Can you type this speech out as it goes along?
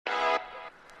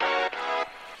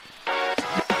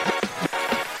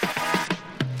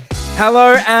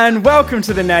Hello and welcome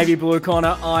to the Navy Blue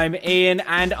Corner. I'm Ian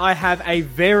and I have a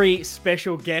very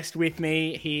special guest with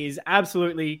me. He is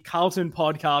absolutely Carlton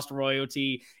podcast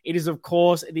royalty. It is, of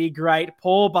course, the great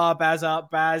Paul Barbazza.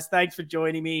 Baz, thanks for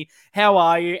joining me. How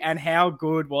are you and how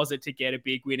good was it to get a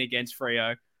big win against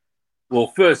Freo?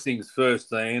 Well, first things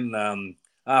first, Ian.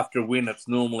 After a win, it's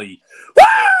normally,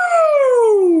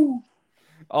 woo!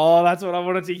 Oh, that's what I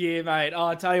wanted to hear, mate. Oh,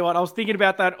 I tell you what, I was thinking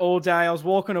about that all day. I was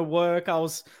walking to work. I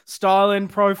was styling,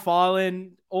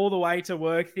 profiling all the way to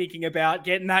work, thinking about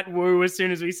getting that woo as soon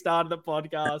as we started the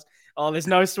podcast. Oh, there's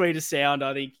no sweeter sound,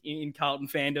 I think, in Carlton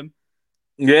fandom.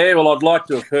 Yeah, well, I'd like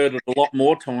to have heard it a lot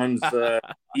more times, but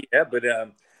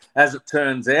as it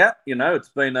turns out, it's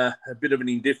been a bit of an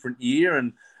indifferent year,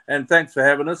 and thanks for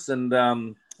having us. And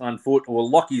unfortunately, well,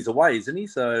 Lockie's away, isn't he?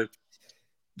 So.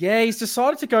 Yeah, he's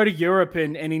decided to go to Europe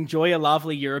and enjoy a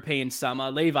lovely European summer,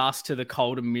 leave us to the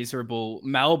cold and miserable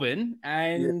Melbourne.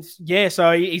 And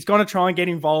so he's going to try and get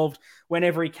involved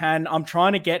whenever he can. I'm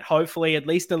trying to get, hopefully, at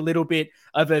least a little bit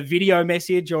of a video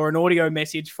message or an audio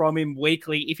message from him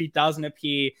weekly if he doesn't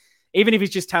appear, even if he's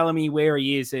just telling me where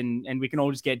he is, and we can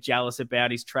all just get jealous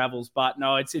about his travels. But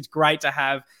no, it's great to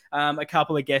have a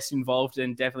couple of guests involved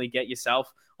and definitely get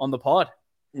yourself on the pod.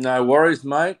 No worries,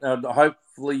 mate.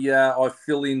 Hopefully I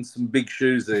fill in some big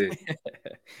shoes there.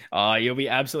 Oh, you'll be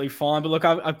absolutely fine. But look,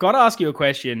 I've got to ask you a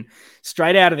question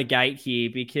straight out of the gate here,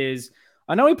 because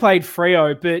I know we played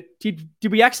Freo, but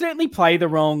did we accidentally play the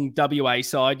wrong WA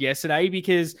side yesterday?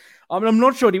 Because I'm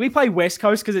not sure. Did we play West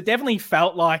Coast? Because it definitely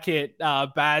felt like it,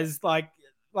 Baz. Like,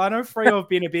 I know Freo have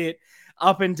been a bit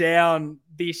up and down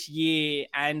this year.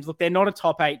 And look, they're not a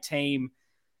top 8 team.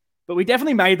 But we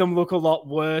definitely made them look a lot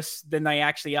worse than they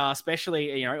actually are,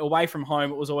 especially, away from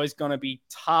home. It was always going to be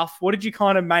tough. What did you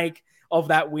kind of make of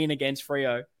that win against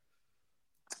Freo?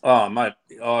 Oh, mate,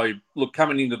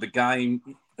 coming into the game,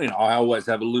 I always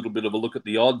have a little bit of a look at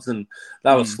the odds, and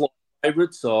they were slight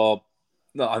favourites. I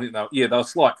think they were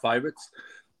slight favourites.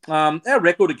 Our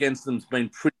record against them's been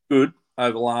pretty good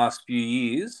over the last few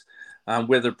years,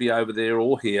 whether it be over there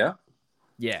or here.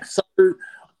 Yeah. So,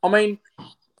 I mean,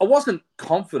 I wasn't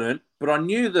confident, but I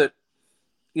knew that,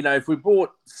 if we brought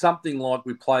something like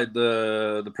we played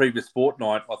the previous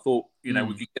fortnight, I thought, we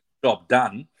could get the job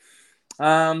done.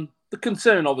 The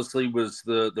concern, obviously, was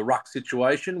the ruck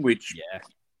situation, which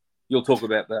you'll talk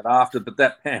about that after, but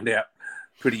that panned out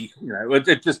pretty,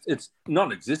 it's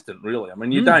non-existent, really. I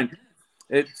mean,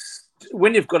 it's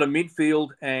when you've got a midfield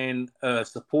and a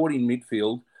supporting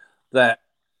midfield that,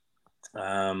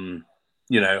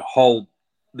 hold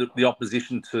the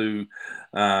opposition to,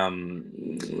 I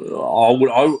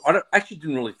actually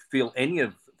didn't really feel any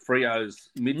of Freo's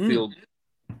midfield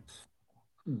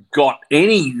got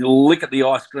any lick at the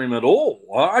ice cream at all.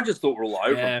 I just thought we're all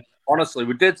over them. Honestly,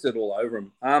 we're dead set all over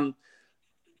them.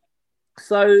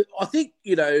 So I think,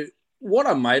 what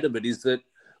I made of it is that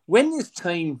when this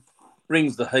team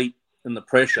brings the heat and the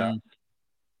pressure,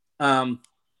 and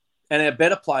our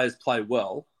better players play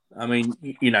well, I mean,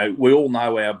 we all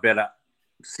know our better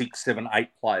 6, 7, 8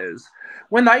 players.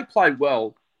 When they play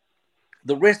well,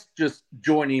 the rest just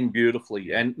join in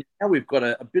beautifully. And now we've got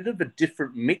a bit of a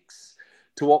different mix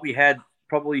to what we had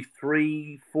probably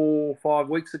 3, 4, 5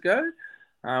 weeks ago.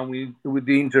 With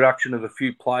the introduction of a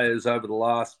few players over the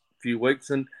last few weeks,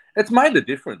 and it's made a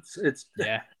difference.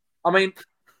 I mean,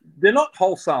 they're not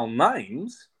wholesale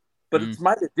names, but it's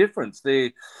made a difference.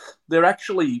 They're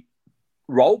actually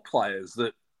role players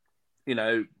that,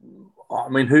 I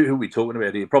mean, who are we talking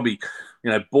about here? Probably,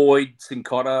 Boyd,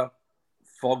 Sincotta,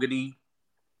 Fogarty,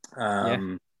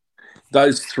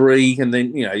 those three, and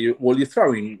then you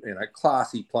throw in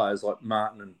classy players like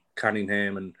Martin and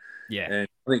Cunningham, and I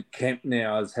think Kemp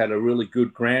now has had a really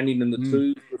good grounding in the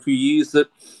two for a few years. That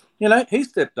he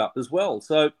stepped up as well.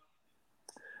 So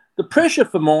the pressure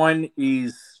for mine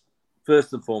is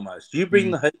first and foremost, you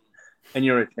bring the heat, and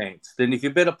you're a chance. Then if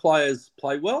your better players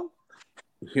play well,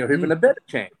 you're even a better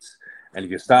chance. And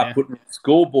if you start putting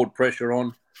scoreboard pressure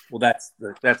on, well, that's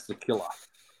the killer.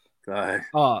 So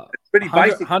it's pretty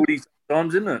basic footy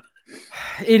sometimes, isn't it?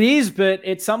 It is, but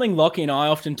it's something Lockie and I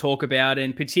often talk about,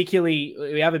 and particularly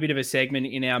we have a bit of a segment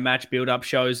in our match build-up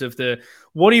shows of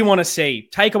what do you want to see?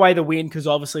 Take away the win, because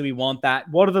obviously we want that.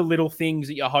 What are the little things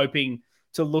that you're hoping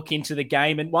to look into the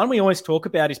game? And one we always talk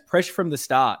about is pressure from the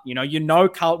start.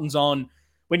 Carlton's on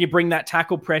when you bring that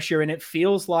tackle pressure, and it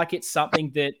feels like it's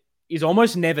something that is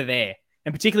almost never there.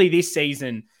 And particularly this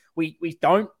season, we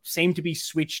don't seem to be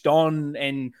switched on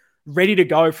and ready to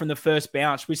go from the first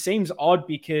bounce, which seems odd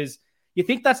because you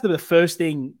think that's the first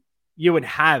thing you would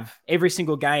have every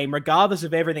single game, regardless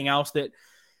of everything else that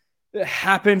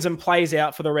happens and plays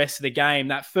out for the rest of the game.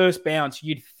 That first bounce,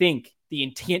 you'd think the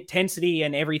intensity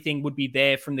and everything would be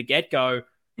there from the get-go.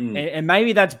 And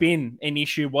maybe that's been an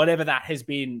issue, whatever that has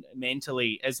been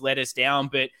mentally has let us down.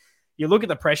 But you look at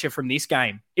the pressure from this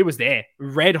game, it was there,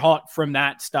 red hot from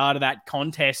that start of that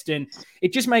contest. And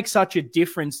it just makes such a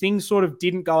difference. Things sort of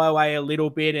didn't go our way a little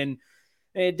bit. And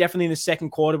definitely in the second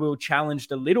quarter, we were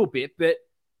challenged a little bit. But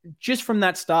just from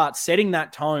that start, setting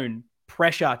that tone,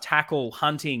 pressure, tackle,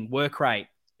 hunting, work rate,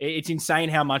 it's insane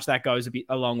how much that goes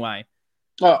a long way.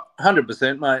 Oh,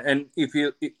 100%, mate. And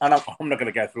I'm not going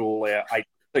to go through all our 8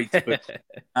 defeats, but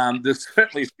there's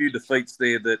certainly a few defeats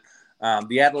there that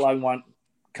the Adelaide one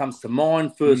comes to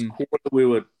mind. First quarter, we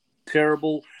were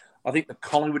terrible. I think the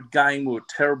Collingwood game, we were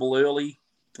terrible early,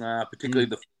 particularly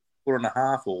the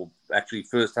 4.5, or actually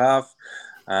first half.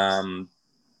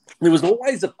 There was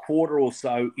always a quarter or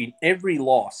so in every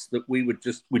loss that we would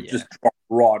just drop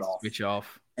right off. Switch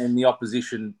off. And the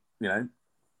opposition, they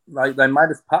made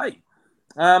us pay.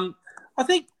 I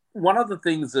think one of the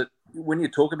things that when you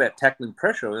talk about tackling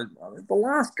pressure, the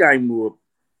last game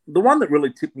the one that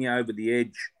really tipped me over the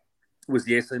edge was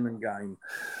the Essendon game.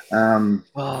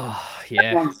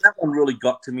 That one really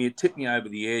got to me. It tipped me over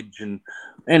the edge, and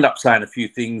I end up saying a few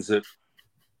things that,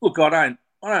 look, I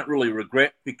don't really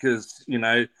regret, because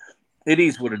it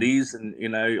is what it is,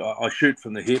 and I shoot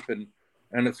from the hip,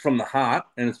 and it's from the heart,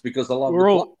 and it's because I love.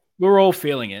 We're all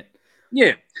feeling it.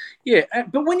 Yeah.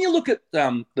 But when you look at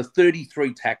the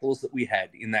 33 tackles that we had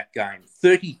in that game,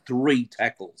 33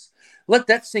 tackles, let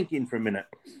that sink in for a minute.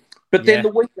 But then the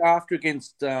week after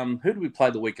against, who did we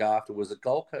play the week after? Was it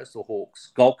Gold Coast or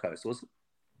Hawks? Gold Coast, was it?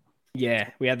 Yeah,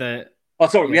 we had the...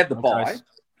 we had the bye.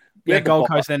 Gold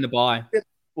Coast, then the bye.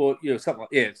 Well, something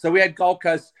like, so we had Gold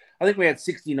Coast, I think we had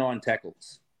 69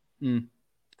 tackles. Then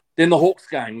the Hawks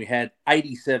game, we had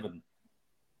 87.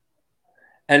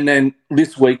 And then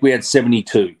this week we had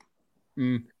 72.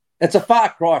 It's a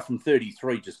far cry from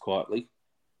 33, just quietly.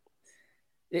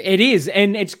 It is.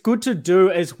 And it's good to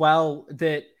do as well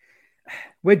that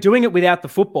we're doing it without the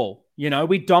football.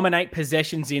 We dominate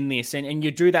possessions in this, and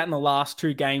you do that in the last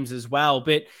 2 games as well.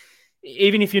 But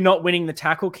even if you're not winning the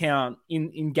tackle count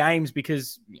in games,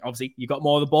 because obviously you got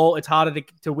more of the ball, it's harder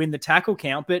to win the tackle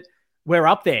count, but we're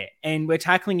up there and we're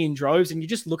tackling in droves. And you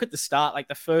just look at the start, like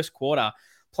the first quarter,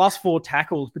 +4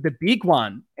 tackles. But the big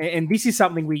one, and this is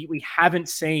something we haven't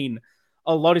seen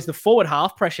a lot, is the forward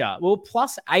half pressure. Well,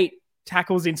 +8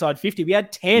 tackles inside 50. We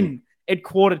had 10 at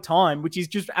quarter time, which is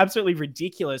just absolutely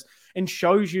ridiculous and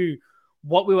shows you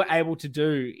what we were able to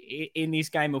do in this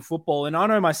game of football. And I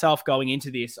know myself going into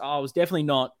this, I was definitely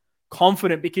not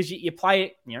confident, because you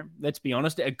play, let's be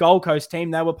honest, a Gold Coast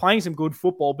team, they were playing some good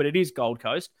football, but it is Gold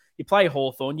Coast. You play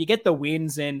Hawthorn, you get the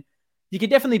wins, and you can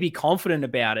definitely be confident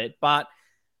about it. But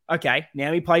okay,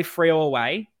 now we play Freo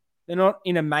away. They're not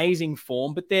in amazing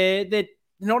form, but they're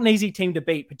not an easy team to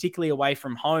beat, particularly away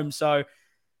from home. So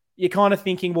you're kind of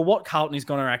thinking, well, what Carlton is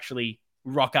going to actually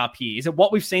rock up here? Is it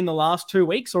what we've seen the last 2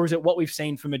 weeks, or is it what we've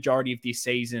seen for majority of this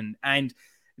season? And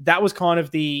that was kind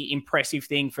of the impressive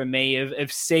thing for me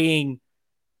of seeing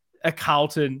a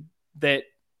Carlton that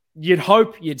you'd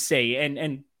hope you'd see.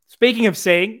 And speaking of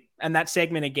seeing, and that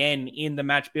segment again in the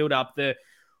match build-up,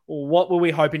 what were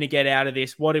we hoping to get out of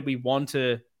this? What did we want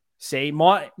to see?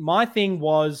 My thing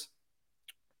was,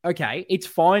 okay, it's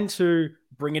fine to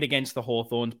bring it against the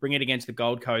Hawthorns, bring it against the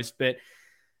Gold Coast, but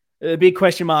a big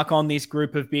question mark on this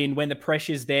group have been when the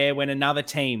pressure's there, when another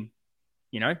team,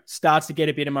 starts to get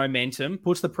a bit of momentum,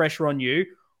 puts the pressure on you,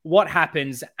 what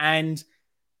happens? And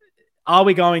are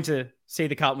we going to see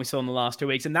the Carlton we saw in the last 2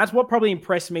 weeks? And that's what probably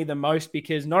impressed me the most,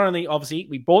 because not only, obviously,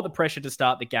 we brought the pressure to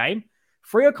start the game,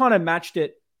 Freo kind of matched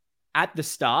it at the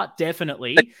start,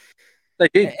 definitely. They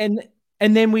did.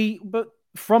 And then but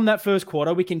from that first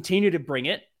quarter, we continued to bring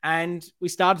it, and we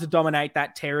started to dominate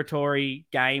that territory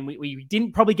game. We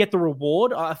didn't probably get the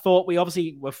reward. I thought we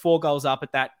obviously were 4 goals up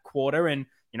at that quarter, and,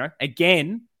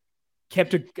 again,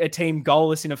 kept a team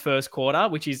goalless in a first quarter,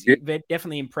 which is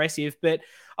definitely impressive. But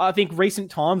I think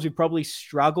recent times we've probably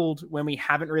struggled when we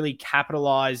haven't really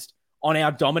capitalized on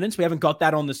our dominance. We haven't got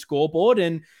that on the scoreboard.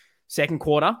 And second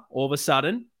quarter, all of a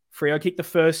sudden, Freo kicked the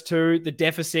first 2. The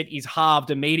deficit is halved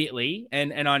immediately.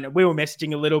 And I know we were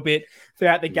messaging a little bit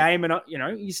throughout the game. And,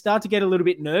 you start to get a little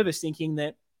bit nervous thinking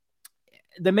that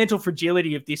the mental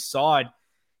fragility of this side,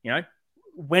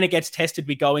 when it gets tested,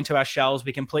 we go into our shells,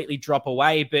 we completely drop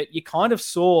away. But you kind of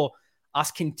saw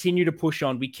us continue to push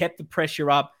on. We kept the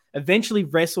pressure up, eventually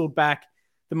wrestled back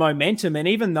the momentum. And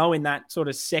even though in that sort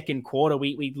of second quarter,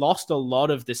 we lost a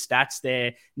lot of the stats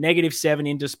there, -7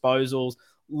 in disposals,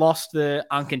 lost the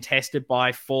uncontested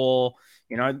by 4,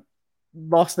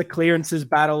 lost the clearances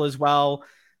battle as well.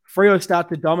 Freo start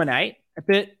to dominate,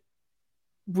 but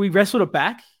we wrestled it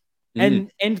back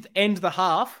and end the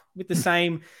half with the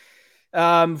same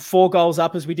 4 goals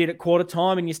up as we did at quarter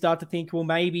time. And you start to think, well,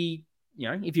 maybe,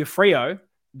 if you're Freo,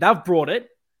 they've brought it.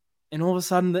 And all of a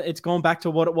sudden it's gone back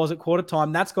to what it was at quarter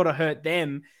time. That's got to hurt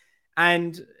them.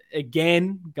 And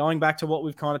again, going back to what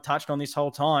we've kind of touched on this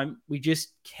whole time, we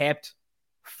just kept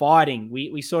fighting.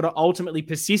 We sort of ultimately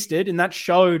persisted, and that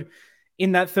showed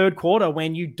in that third quarter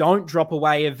when you don't drop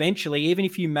away eventually, even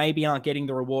if you maybe aren't getting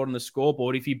the reward on the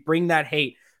scoreboard, if you bring that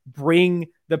heat, bring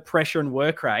the pressure and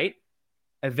work rate,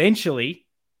 eventually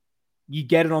you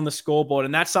get it on the scoreboard.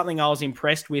 And that's something I was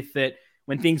impressed with, that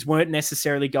when things weren't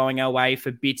necessarily going our way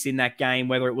for bits in that game,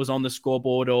 whether it was on the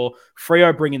scoreboard or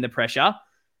Freo bringing the pressure,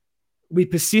 we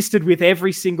persisted with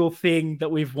every single thing that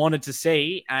we've wanted to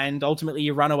see, and ultimately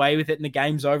you run away with it and the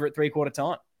game's over at 3/4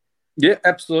 time. Yeah,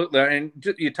 absolutely. And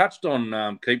you touched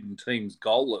on keeping teams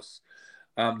goalless.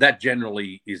 That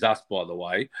generally is us, by the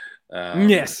way.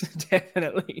 Yes,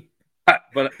 definitely.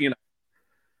 But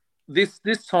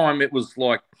this time it was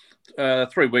like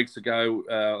 3 weeks ago.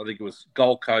 I think it was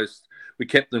Gold Coast. We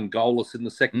kept them goalless in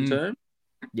the second term.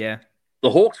 Yeah. The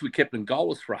Hawks, we kept them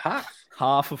goalless for a half.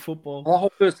 Half of football. The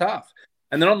whole first half.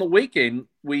 And then on the weekend,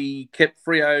 we kept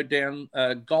Freo down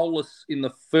goalless in the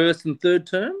first and third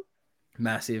term.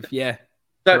 Massive, yeah.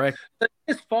 So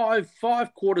there's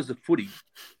five quarters of footy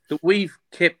that we've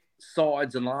kept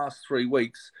sides in the last 3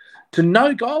 weeks to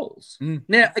no goals.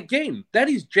 Now, again, that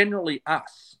is generally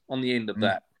us on the end of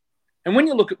that. And when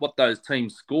you look at what those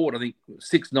teams scored, I think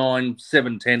 6-9,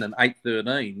 7-10 and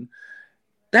 8-13,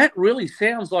 that really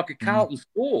sounds like a Carlton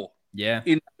score. Yeah.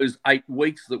 In those 8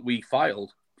 weeks that we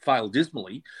failed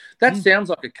dismally. That sounds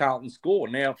like a Carlton score.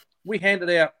 Now, we handed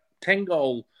out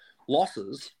 10-goal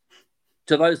losses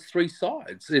to those 3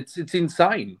 sides. It's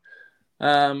insane.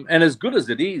 And as good as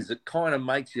it is, it kind of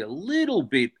makes you a little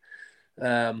bit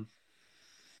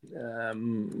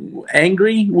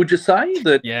angry, would you say?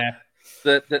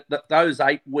 That those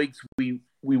 8 weeks we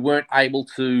weren't able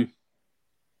to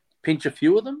pinch a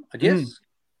few of them, I guess.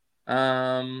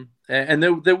 And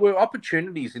there were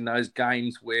opportunities in those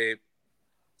games where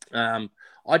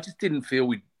I just didn't feel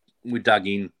we dug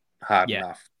in hard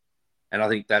enough. And I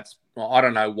think I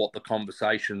don't know what the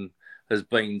conversation has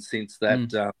been since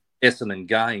that Essendon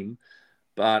game,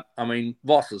 but I mean,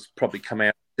 Voss has probably come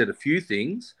out and said a few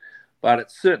things, but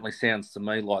it certainly sounds to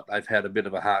me like they've had a bit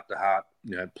of a heart-to-heart,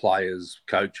 players,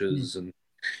 coaches, and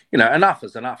enough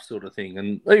is enough sort of thing,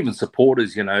 and even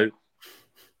supporters.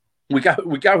 We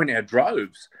go in our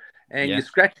droves, and you're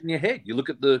scratching your head. You look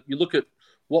at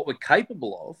what we're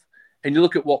capable of, and you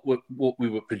look at what we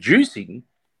were producing,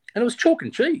 and it was chalk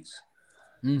and cheese.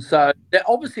 So there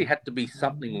obviously had to be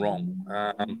something wrong.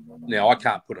 Now I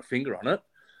can't put a finger on it.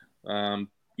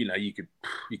 You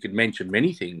could mention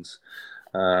many things,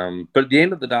 but at the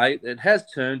end of the day, it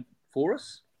has turned for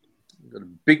us. We've got a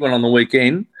big one on the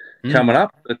weekend coming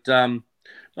up, but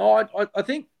I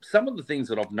think some of the things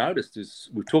that I've noticed is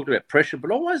we've talked about pressure,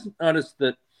 but I always noticed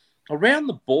that around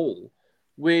the ball,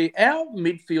 where our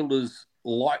midfielders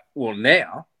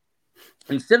now,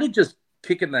 instead of just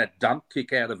kicking that dump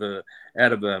kick out of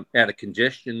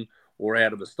congestion or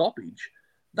out of a stoppage,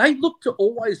 they look to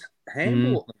always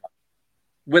handball,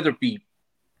 whether it be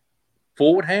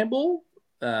forward handball,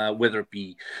 whether it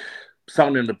be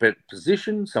someone in a better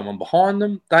position, someone behind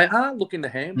them. They are looking to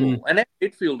handball, and our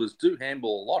midfielders do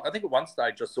handball a lot. I think at one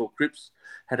stage I saw Cripps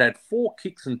had 4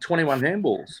 kicks and 21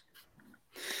 handballs.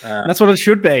 That's what it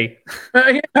should be.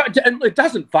 It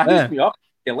doesn't faze me.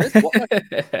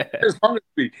 As long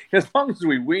as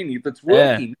we win,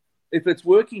 if it's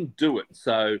working, do it.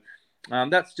 So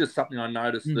that's just something I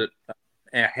noticed that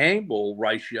our handball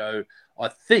ratio, I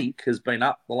think, has been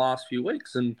up the last few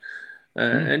weeks, and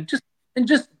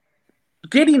just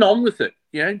getting on with it.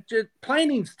 Just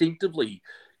playing instinctively,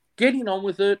 getting on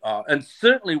with it. And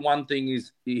certainly one thing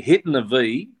is hitting the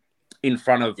V in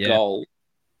front of goal.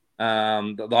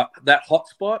 That hot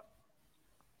spot.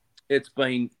 It's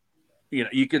been,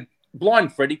 you could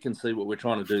blind Freddie can see what we're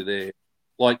trying to do there.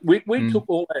 Like we took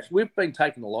all that. We've been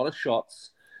taking a lot of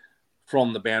shots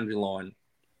from the boundary line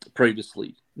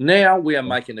previously. Now we are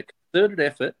making a concerted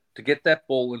effort to get that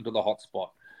ball into the hot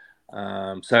spot.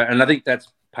 And I think that's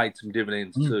paid some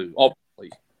dividends too,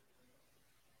 obviously.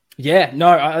 Yeah, no,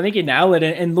 I think you nailed it.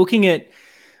 And looking at,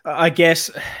 I guess,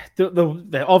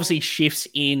 the obviously shifts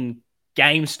in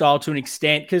game style to an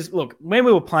extent. Because look, when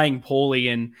we were playing poorly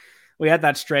and we had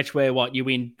that stretch where you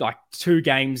win like 2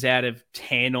 games out of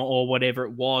 10 or whatever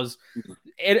it was,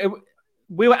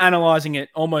 we were analysing it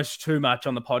almost too much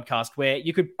on the podcast, where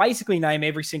you could basically name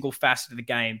every single facet of the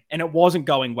game and it wasn't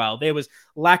going well. There was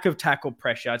lack of tackle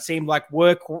pressure. It seemed like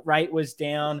work rate was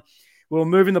down. We were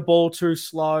moving the ball too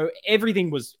slow. Everything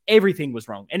was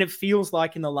wrong. And it feels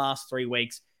like in the last 3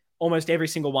 weeks, almost every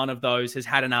single one of those has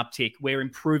had an uptick. We're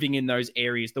improving in those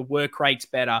areas. The work rate's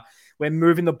better. We're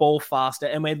moving the ball faster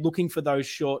and we're looking for those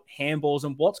short handballs.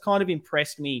 And what's kind of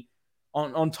impressed me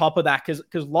on top of that,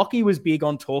 because Lockie was big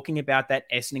on talking about that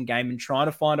Essendon game and trying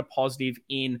to find a positive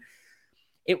in,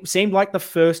 it seemed like the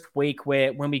first week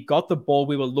where when we got the ball,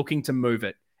 we were looking to move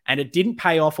it. And it didn't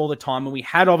pay off all the time. And we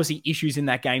had obviously issues in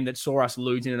that game that saw us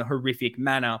lose in a horrific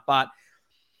manner. But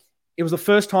it was the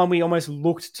first time we almost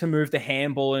looked to move the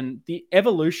handball. And the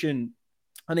evolution,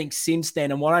 I think, since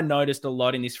then, and what I noticed a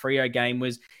lot in this Freo game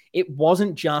was it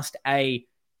wasn't just a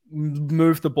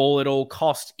move the ball at all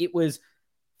costs. It was,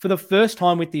 for the first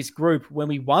time with this group, when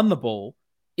we won the ball,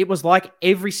 it was like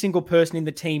every single person in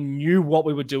the team knew what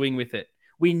we were doing with it.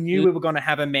 We knew we were going to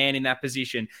have a man in that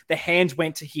position. The hands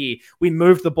went to here. We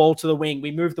moved the ball to the wing. We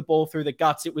moved the ball through the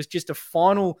guts. It was just a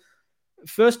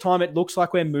first time it looks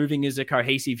like we're moving as a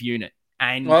cohesive unit.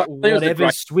 And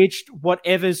whatever's switched,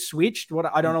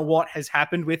 I don't know what has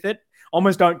happened with it.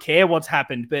 Almost don't care what's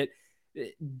happened, but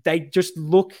they just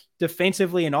look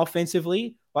defensively and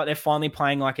offensively like they're finally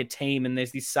playing like a team, and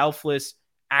there's this selfless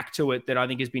act to it that I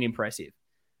think has been impressive.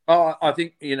 Oh, I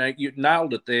think, you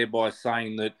nailed it there by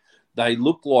saying that they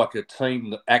look like a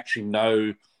team that actually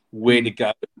know where to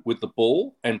go with the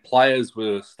ball, and players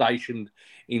were stationed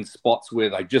in spots where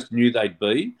they just knew they'd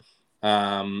be.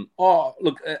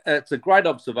 Look, it's a great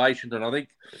observation, and I think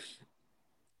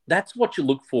that's what you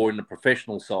look for in the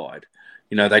professional side.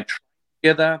 They train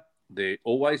together. They're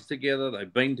always together.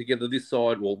 They've been together this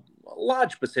side. Well, a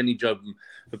large percentage of them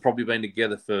have probably been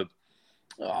together for,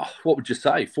 what would you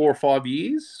say, 4 or 5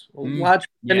 years? A large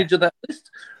percentage of that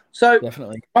list. So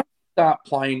definitely start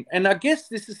playing. And I guess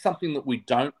this is something that we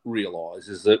don't realise,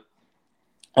 is that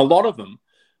a lot of them,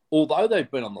 although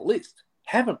they've been on the list,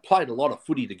 haven't played a lot of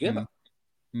footy together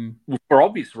for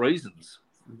obvious reasons.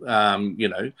 And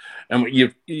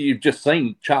you've just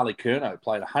seen Charlie Curnow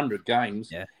played 100 games.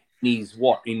 Yeah. In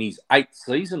his 8th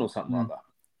season or something like that.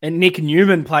 And Nick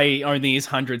Newman play only his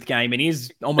 100th game and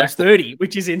he's almost 30,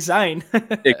 which is insane.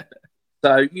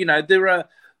 So, there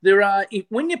are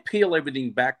when you peel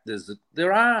everything back,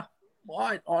 there are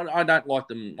I don't like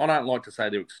them. I don't like to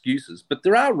say they're excuses, but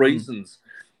there are reasons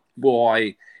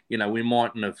why, we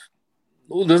mightn't have.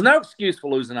 Well, there's no excuse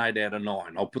for losing 8 out of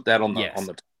 9. I'll put that on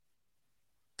the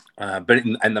but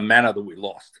in the manner that we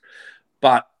lost.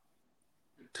 But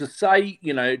to say,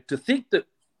 to think that,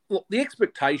 look, the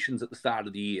expectations at the start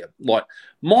of the year, like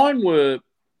mine were,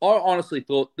 I honestly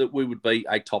thought that we would be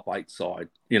a top 8 side,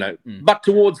 but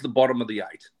towards the bottom of the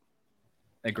 8.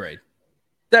 Agreed.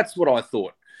 That's what I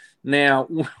thought. Now,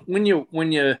 when you're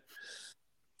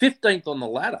 15th on the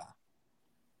ladder,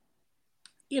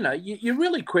 you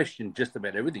really question just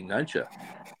about everything, don't you?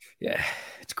 Yeah,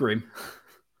 it's grim.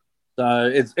 So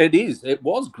it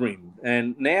was grim.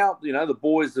 And now, the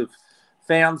boys have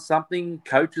found something,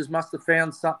 coaches must have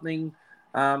found something,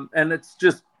 and it's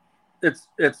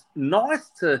nice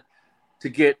to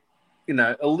get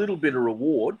a little bit of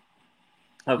reward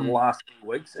over the last few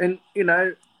weeks, and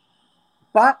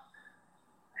but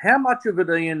how much of it,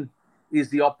 Ian, is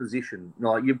the opposition?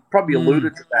 Like, you've probably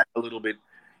alluded to that a little bit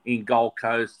in Gold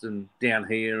Coast and down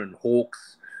here, and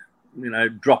Hawks,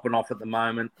 dropping off at the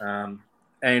moment,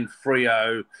 and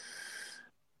Freo.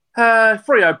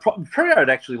 Freo had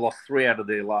actually lost 3 out of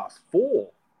their last 4.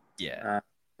 Yeah.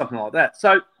 Something like that.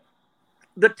 So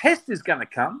the test is going to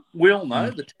come. We all know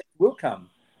the test will come.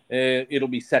 It'll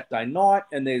be Saturday night,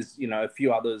 and there's, a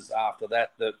few others after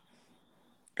that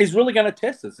is really going to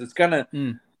test us. It's going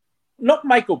to not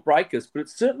make or break us, but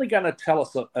it's certainly going to tell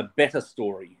us a better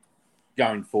story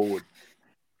going forward.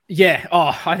 Yeah.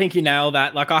 Oh, I think you nailed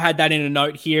that. Like, I had that in a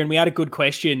note here, and we had a good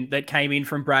question that came in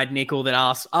from Brad Nickel that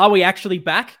asked, are we actually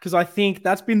back? Because I think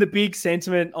that's been the big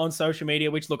sentiment on social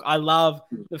media, which, look, I love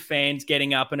the fans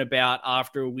getting up and about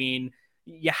after a win.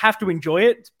 You have to enjoy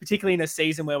it, particularly in a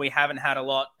season where we haven't had a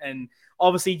lot. And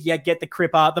obviously, get the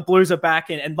cripper. The Blues are back,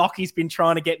 and Lockie's been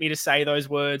trying to get me to say those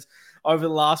words over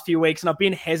the last few weeks, and I've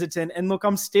been hesitant. And look,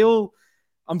 I'm still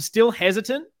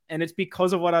hesitant, and it's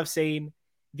because of what I've seen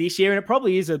this year, and it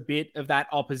probably is a bit of that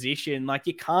opposition. Like,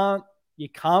 you can't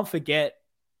forget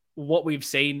what we've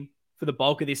seen for the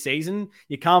bulk of this season.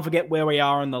 You can't forget where we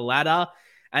are on the ladder,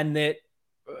 and that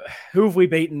who have we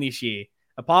beaten this year?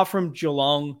 Apart from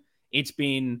Geelong, it's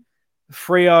been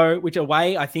Freo, which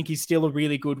away I think is still a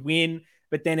really good win.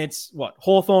 but then it's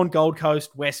Hawthorn, Gold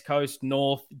Coast, West Coast,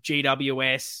 North,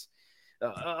 GWS.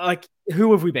 Like,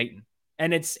 who have we beaten?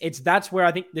 And that's where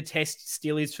I think the test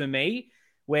still is for me,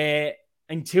 where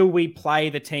until we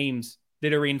play the teams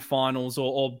that are in finals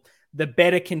or the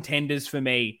better contenders for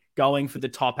me going for the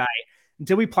top 8,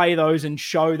 until we play those and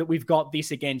show that we've got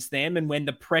this against them, and when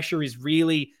the pressure is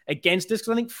really against us,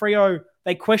 because I think Freo,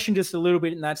 they questioned us a little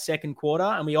bit in that second quarter,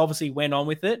 and we obviously went on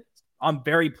with it. I'm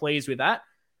very pleased with that.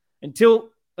 Until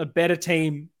a better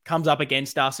team comes up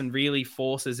against us and really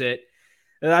forces it,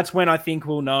 that's when I think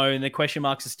we'll know, and the question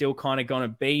marks are still kind of going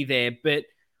to be there. But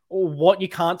what you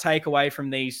can't take away from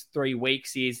these 3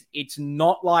 weeks is it's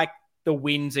not like the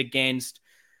wins against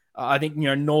I think,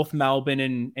 North Melbourne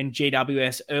and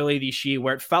GWS early this year,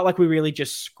 where it felt like we really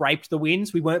just scraped the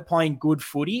wins. We weren't playing good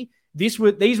footy. These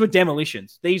were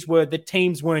demolitions. The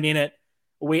teams weren't in it.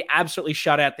 We absolutely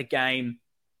shut out the game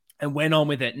and went on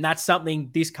with it. And that's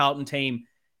something this Carlton team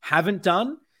haven't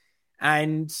done.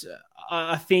 And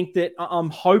I think that I'm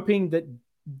hoping that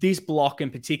this block,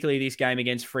 and particularly this game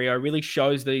against Freo, really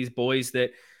shows these boys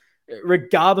that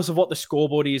regardless of what the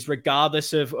scoreboard is,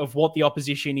 regardless of what the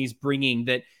opposition is bringing,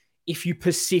 that if you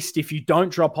persist, if you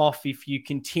don't drop off, if you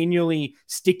continually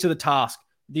stick to the task,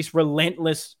 this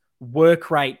relentless work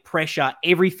rate, pressure,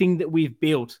 everything that we've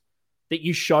built that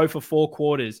you show for 4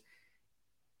 quarters,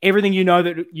 everything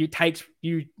that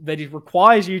it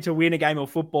requires you to win a game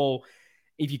of football,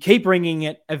 if you keep bringing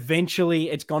it, eventually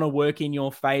it's going to work in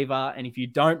your favor. And if you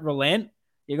don't relent,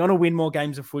 you're going to win more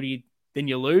games of footy than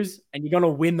you lose, and you're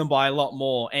going to win them by a lot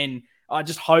more. And I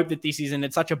just hope that this isn't,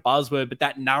 it's such a buzzword, but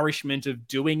that nourishment of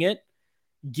doing it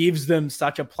gives them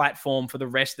such a platform for the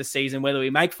rest of the season, whether we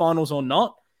make finals or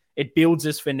not. It builds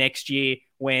us for next year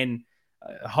when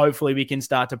hopefully we can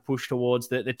start to push towards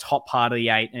the top part of the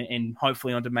 8 and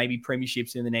hopefully onto maybe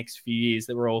premierships in the next few years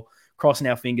that we're all crossing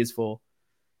our fingers for.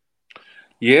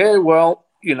 Yeah, well,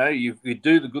 you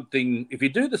do the good thing. If you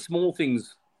do the small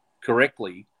things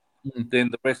correctly,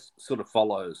 then the rest sort of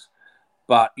follows.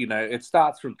 But, it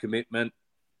starts from commitment,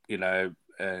 and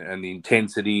the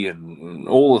intensity and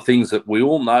all the things that we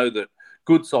all know that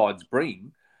good sides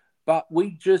bring. But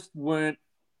we just weren't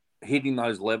hitting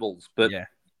those levels. But,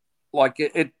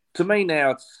 it to me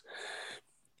now, it's,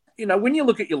 when you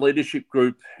look at your leadership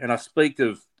group, and I speak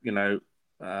of,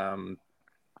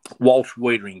 Walsh,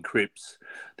 Wiedering, Cripps,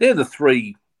 they're the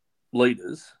 3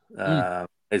 leaders,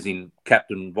 as in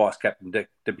captain, vice captain,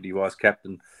 deputy vice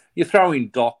captain. You throw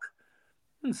in Doc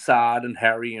and Sard and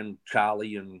Harry and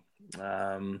Charlie and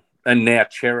now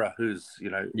Chera, who's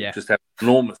just had an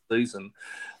enormous season.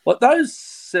 Like those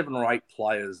 7 or 8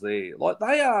 players there, like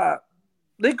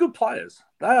they're good players.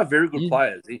 They are very good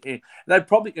players. They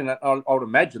probably can. I would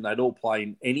imagine they'd all play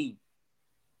in any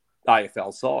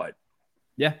AFL side.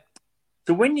 Yeah.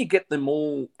 So when you get them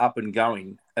all up and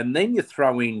going, and then you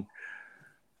throw in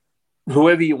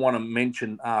whoever you want to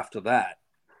mention after that,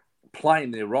 playing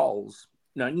their roles.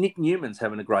 Nick Newman's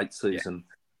having a great season.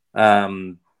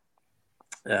 Yeah.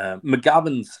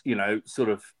 McGovern's, sort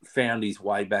of found his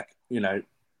way back,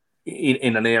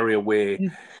 in an area where,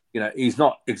 he's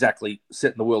not exactly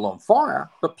setting the world on fire,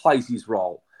 but plays his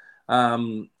role.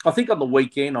 I think on the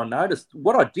weekend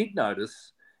what I did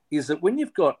notice is that when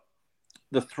you've got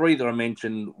the 3 that I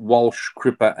mentioned, Walsh,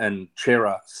 Cripper and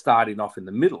Chera starting off in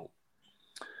the middle,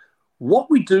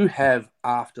 what we do have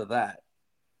after that,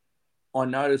 I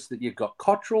noticed that you've got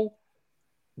Cottrell,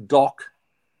 Doc,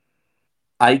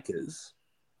 Akers,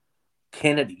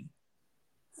 Kennedy,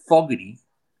 Fogarty,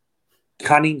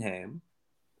 Cunningham,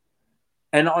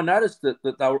 and I noticed that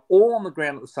they were all on the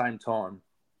ground at the same time.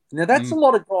 Now, that's a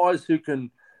lot of guys who can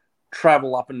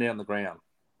travel up and down the ground.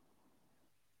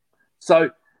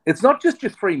 So it's not just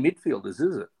your 3 midfielders,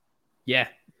 is it? Yeah.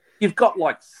 You've got,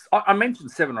 I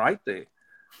mentioned 7 or 8 there,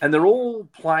 and they're all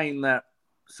playing that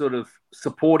sort of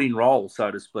supporting role, so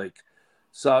to speak.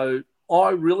 So I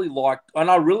really like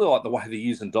the way they're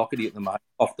using Doherty at the moment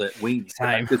off that wing.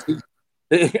 Same.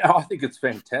 I think it's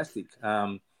fantastic.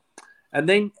 And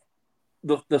then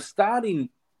the starting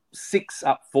 6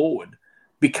 up forward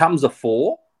becomes a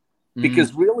 4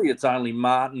 because really it's only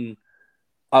Martin,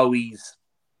 Owies,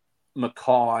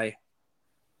 Mackay,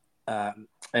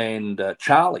 and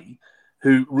Charlie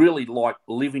who really like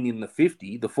living in the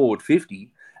 50, the forward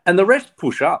 50, and the rest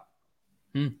push up.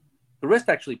 The rest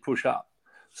actually push up.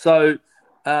 So,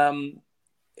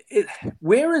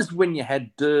 whereas when you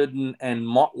had Durden and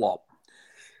Motlop,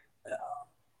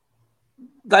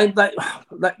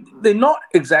 they're not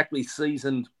exactly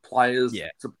seasoned players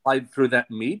to play through that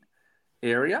mid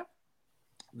area.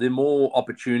 They're more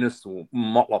opportunists, or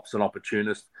Motlop's an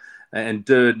opportunist, and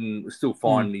Durden still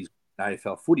finding his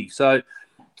AFL footy. So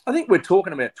I think we're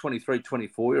talking about 23,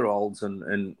 24-year-olds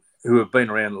and who have been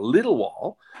around a little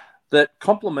while that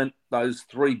complement those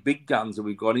three big guns that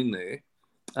we've got in there.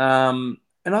 And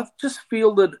I just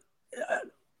feel that,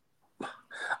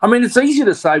 it's easy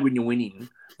to say when you're winning,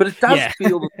 but it does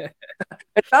feel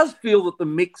that the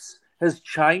mix has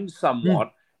changed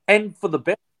somewhat, and for the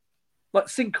better. Like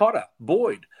Sincotta,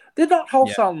 Boyd, they're not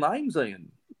wholesale names,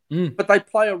 Ian, but they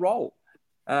play a role.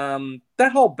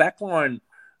 That whole backline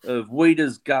of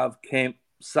Weeders, Gov, Kemp,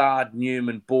 Sard,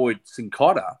 Newman, Boyd,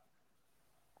 Sincotta,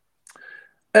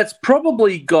 it's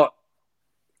probably got.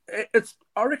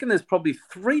 I reckon there's probably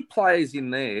three players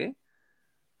in there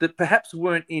that perhaps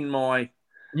weren't in my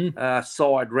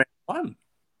side round one.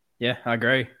 Yeah, I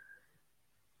agree.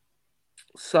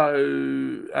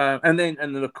 So, and then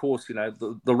of course,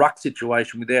 the ruck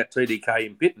situation without TDK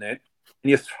and Pitnet, and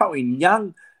you're throwing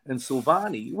Young and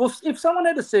Silvani. Well, if someone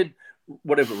had said,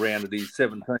 whatever round it is,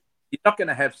 17, you're not going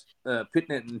to have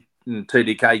Pitnet and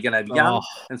TDK. You're going to have Young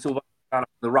and Silvani on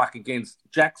the ruck against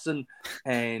Jackson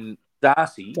and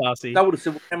Darcy. They would have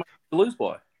said, well, how much to lose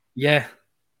by? Yeah.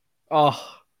 Oh,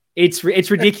 it's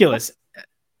ridiculous.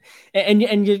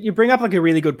 and you bring up like a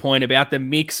really good point about the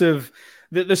mix of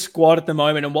the squad at the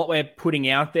moment and what we're putting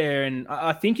out there. And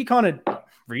I think you kind of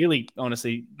really,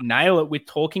 honestly, nail it with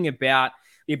talking about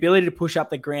the ability to push up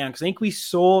the ground. Because I think we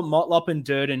saw Motlop and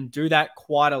Durden do that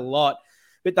quite a lot,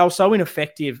 but they were so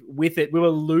ineffective with it. We were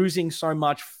losing so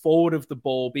much forward of the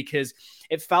ball because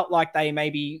it felt like they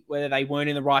maybe, whether they weren't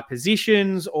in the right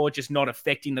positions or just not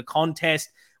affecting the contest.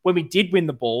 When we did win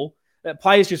the ball,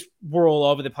 players just were all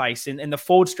over the place, and the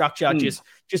forward structure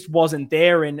just wasn't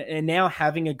there. And now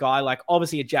having a guy like,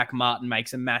 obviously, a Jack Martin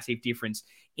makes a massive difference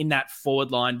in that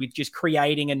forward line with just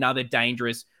creating another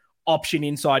dangerous option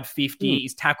inside 50.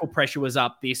 His tackle pressure was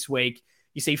up this week.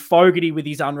 You see Fogarty with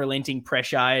his unrelenting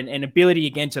pressure and ability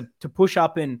again to push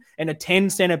up and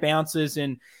attend centre bounces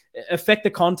and affect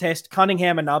the contest.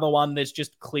 Cunningham, another one that's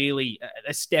just clearly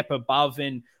a step above.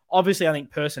 And obviously, I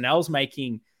think personnel's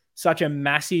making such a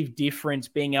massive difference,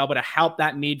 being able to help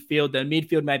that midfield. The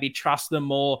midfield maybe trust them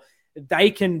more.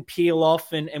 They can peel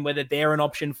off and whether they're an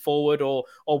option forward or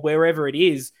wherever it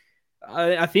is.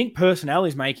 I think personnel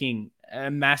is making a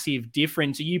massive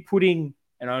difference. Are you putting,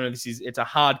 and I know it's a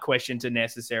hard question to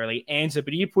necessarily answer,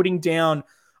 but are you putting down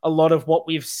a lot of what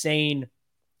we've seen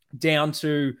down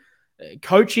to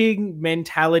coaching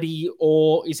mentality,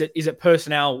 or is it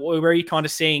personnel? Where are you kind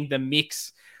of seeing the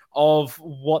mix of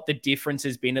what the difference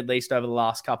has been, at least over the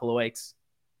last couple of weeks?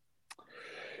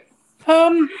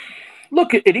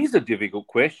 Look, it is a difficult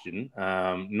question,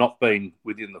 not being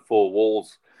within the four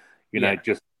walls,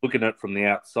 just looking at it from the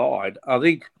outside. I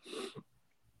think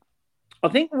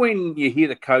when you hear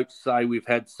the coach say we've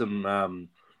had some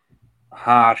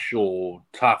harsh or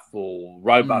tough or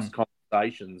robust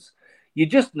conversations, you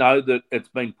just know that it's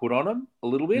been put on them a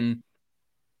little bit.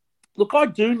 Look, I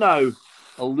do know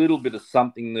a little bit of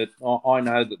something that I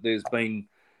know that there's been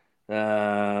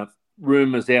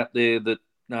rumours out there that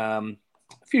a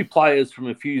few players from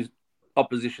a few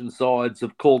opposition sides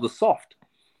have called us soft.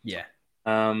 Yeah.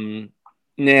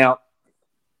 Now,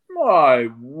 I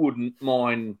wouldn't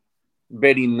mind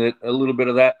betting that a little bit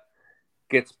of that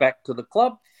gets back to the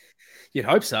club. You'd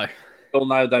hope so. All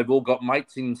know they've all got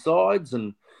mates in sides,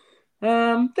 and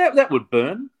that would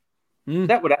burn.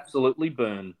 That would absolutely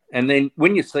burn. And then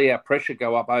when you see our pressure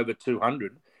go up over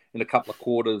 200 in a couple of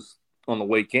quarters on the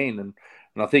weekend, and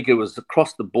I think it was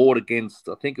across the board against,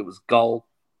 I think it was Gold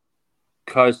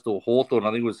Coast or Hawthorn,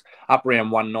 I think it was up around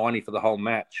 190 for the whole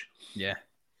match. Yeah.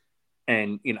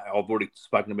 And, I've already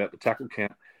spoken about the tackle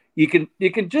count. You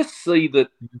can just see that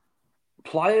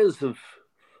players have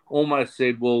almost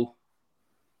said, well,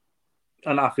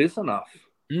 enough is enough.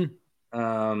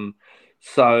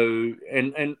 So,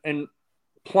 and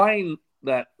playing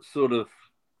that sort of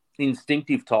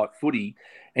instinctive type footy,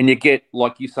 and you get,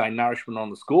 like you say, nourishment on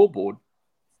the scoreboard,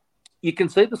 you can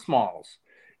see the smiles.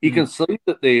 You can see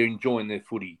that they're enjoying their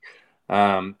footy.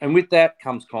 And with that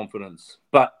comes confidence.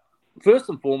 But first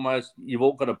and foremost, you've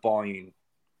all got to buy in.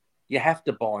 You have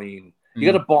to buy in.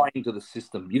 You got to buy into the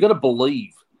system. You got to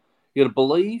believe. You got to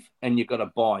believe, and you got to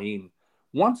buy in.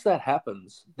 Once that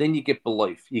happens, then you get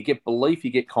belief. You get belief,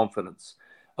 you get confidence.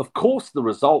 Of course, the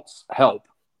results help.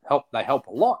 They help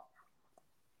a lot.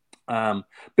 But,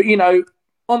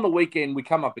 on the weekend, we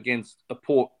come up against a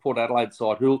Port Adelaide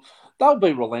side who they'll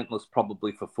be relentless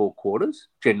probably for 4 quarters.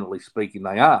 Generally speaking,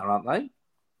 they are, aren't they?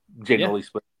 Generally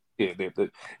speaking,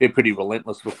 they're pretty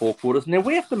relentless for 4 quarters. Now,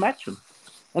 we have to match them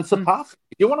and surpass them.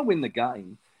 If you want to win the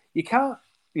game, you can't,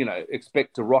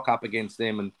 expect to rock up against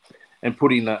them and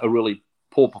put in a really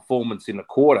poor performance in a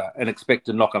quarter and expect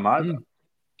to knock them over.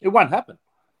 It won't happen.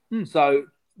 So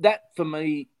that, for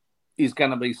me, is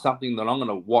going to be something that I'm going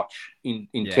to watch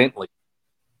intently,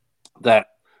 that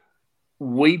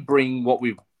we bring what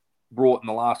we've brought in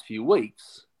the last few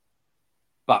weeks,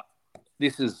 but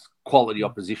this is quality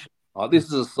opposition. This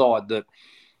is a side that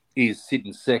is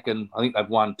sitting second. I think they've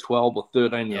won 12 or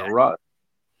 13 in a row.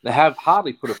 They have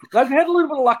hardly they've had a little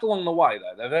bit of luck along the way,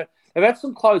 though. They've had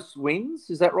some close wins.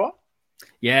 Is that right?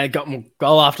 Yeah, got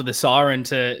goal after the siren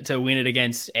to win it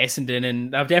against Essendon,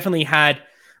 and they've definitely had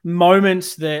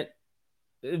moments that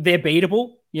they're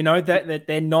beatable. That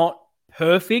they're not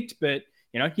perfect, but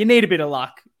you need a bit of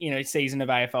luck. Season of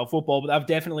AFL football, but they've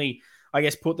definitely, I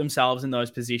guess, put themselves in those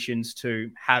positions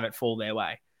to have it fall their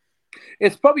way.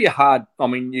 It's probably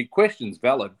your question's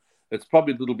valid. It's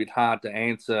probably a little bit hard to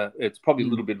answer. It's probably a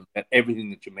little bit about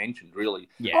everything that you mentioned, really.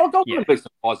 Yeah. I wouldn't be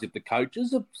surprised if the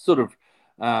coaches have sort of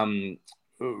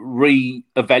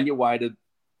re-evaluated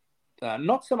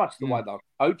not so much the way they're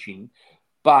coaching,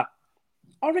 but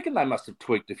I reckon they must have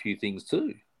tweaked a few things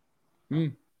too.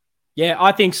 Yeah,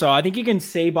 I think so. I think you can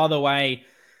see, by the way,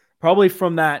 probably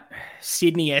from that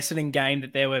Sydney-Essendon game,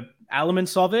 that there were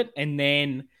elements of it, and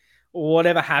then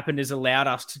whatever happened has allowed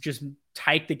us to just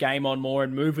take the game on more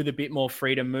and move with a bit more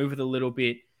freedom, move with a little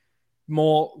bit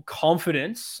more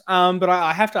confidence. But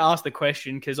I have to ask the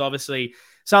question, because obviously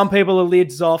some people are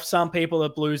lids off, some people are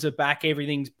Blues are back,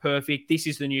 everything's perfect. This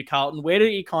is the new Carlton. Where do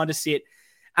you kind of sit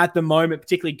at the moment,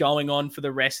 particularly going on for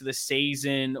the rest of the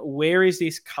season? Where is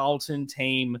this Carlton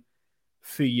team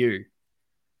for you?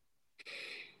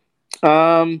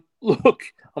 Look,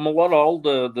 I'm a lot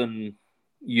older than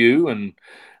you and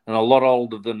a lot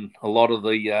older than a lot of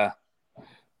the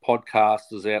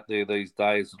podcasters out there these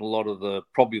days, and a lot of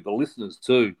probably the listeners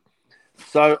too.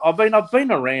 So I've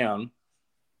been around,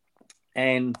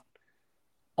 and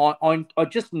I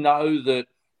just know that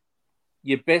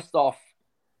you're best off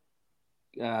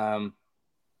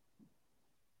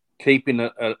keeping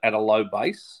it at a low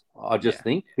base. I just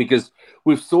think, because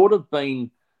we've sort of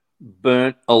been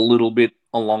burnt a little bit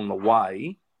along the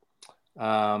way.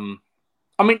 I'm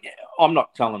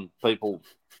not telling people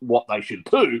what they should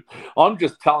do. I'm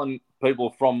just telling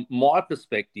people from my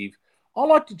perspective. I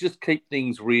like to just keep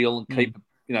things real and keep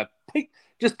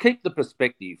the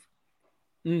perspective.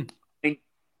 I mean,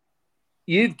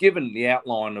 you've given the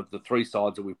outline of the three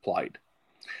sides that we've played.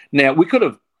 Now we could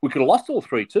have lost all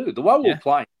three too. The way we were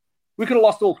playing, we could have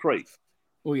lost all three.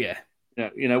 Oh yeah.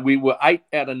 We were 8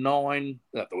 out of 9.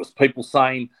 There was people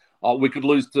saying, we could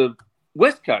lose to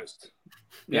West Coast.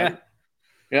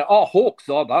 Hawks,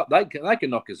 they can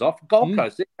knock us off. Gold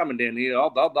Coast, they're coming down here.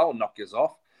 They'll knock us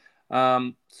off.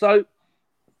 So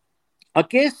I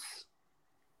guess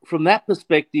from that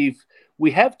perspective,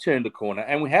 we have turned a corner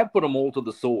and we have put them all to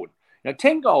the sword.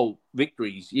 10-goal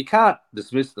victories, you can't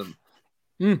dismiss them.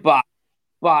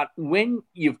 But when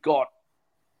you've got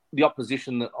the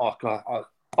opposition that,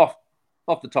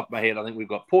 off the top of my head, I think we've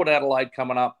got Port Adelaide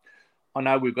coming up. I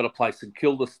know we've got to play St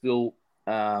Kilda still,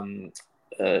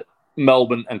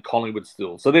 Melbourne and Collingwood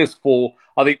still. So there's 4.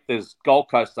 I think there's Gold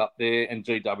Coast up there and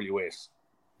GWS.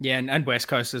 Yeah, and West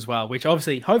Coast as well, which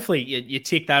obviously, hopefully you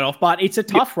tick that off. But it's a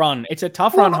tough run. It's a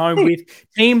tough run home with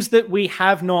teams that we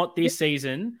have not this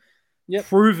season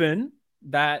proven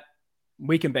that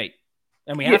we can beat.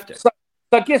 And we have to. So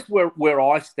I guess where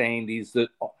I stand is that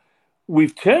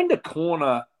we've turned a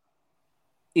corner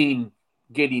in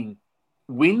getting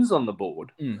wins on the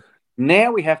board.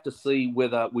 Now we have to see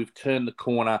whether we've turned the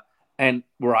corner and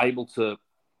we're able to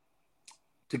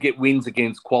get wins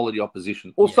against quality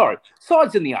opposition.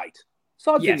 Sides in the 8.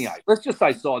 In the 8. Let's just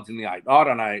say sides in the 8. I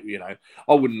don't know,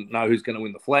 I wouldn't know who's going to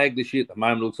win the flag this year. At the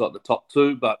moment, it looks like the top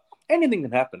 2, but anything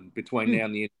can happen between now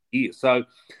and the end of the year. So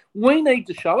we need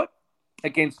to show it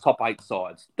against top 8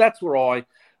 sides. That's where I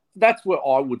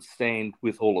would stand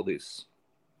with all of this.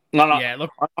 No, I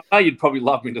know you'd probably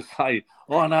love me to say,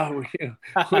 no,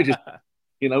 we just,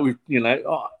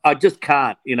 I just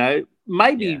can't,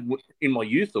 maybe in my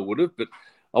youth I would have, but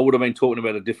I would have been talking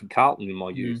about a different Carlton in my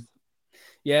youth.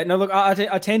 Yeah, no, look,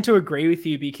 I tend to agree with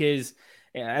you because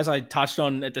as I touched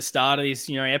on at the start of this,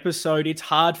 episode, it's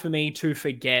hard for me to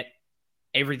forget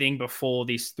everything before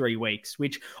these 3 weeks,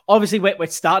 which obviously we're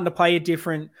starting to play a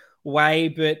different way,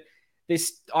 but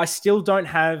I still don't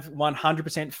have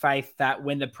 100% faith that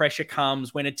when the pressure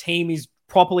comes, when a team is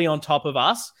properly on top of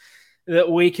us,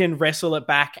 that we can wrestle it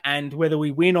back, and whether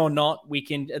we win or not, we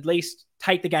can at least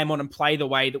take the game on and play the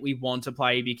way that we want to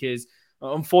play, because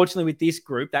unfortunately with this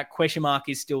group, that question mark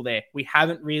is still there. We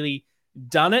haven't really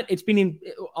done it. It's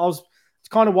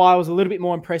kind of why I was a little bit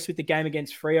more impressed with the game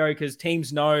against Freo, because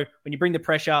teams know when you bring the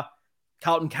pressure,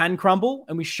 Carlton can crumble,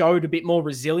 and we showed a bit more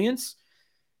resilience.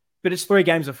 But it's 3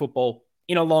 games of football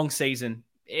in a long season.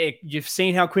 You've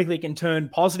seen how quickly it can turn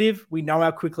positive. We know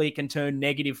how quickly it can turn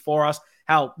negative for us.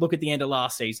 Look at the end of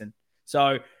last season.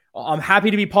 So I'm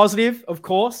happy to be positive, of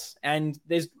course. And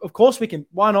of course we can.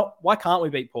 Why not? Why can't we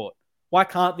beat Port? Why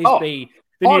can't this be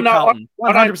the new Carlton?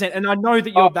 100%. And I know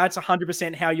that that's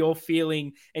 100% how you're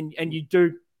feeling, and you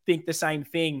do think the same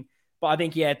thing. But I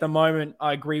think, at the moment,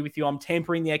 I agree with you. I'm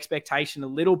tempering the expectation a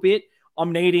little bit.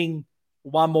 I'm needing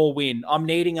one more win. I'm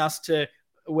needing us to,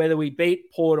 whether we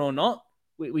beat Port or not,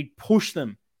 we push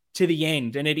them to the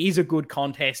end, and it is a good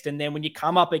contest. And then when you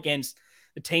come up against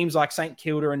the teams like St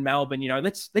Kilda and Melbourne,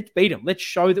 let's beat them. Let's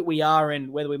show that we are,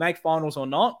 and whether we make finals or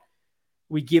not,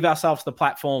 we give ourselves the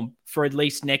platform for at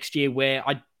least next year. Where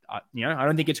I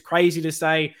don't think it's crazy to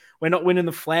say we're not winning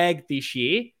the flag this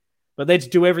year, but let's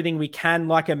do everything we can,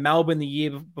 like a Melbourne the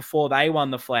year before they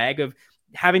won the flag, of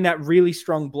having that really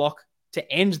strong block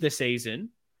to end the season,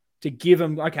 to give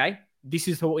them, okay, this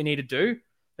is what we need to do.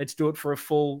 Let's do it for a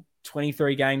full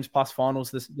 23 games plus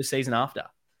finals the season after.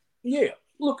 Yeah,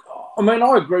 look, I mean,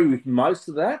 I agree with most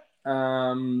of that.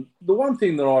 The one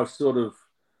thing that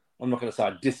I'm not going to say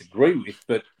I disagree with,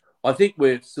 but I think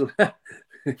we're sort of,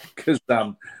 because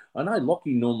I know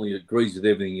Lockie normally agrees with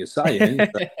everything you're saying.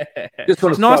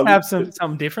 It's nice to have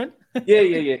something different.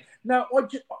 Yeah. No,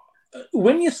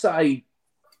 when you say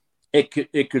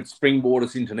it could springboard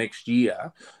us into next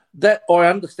year, that I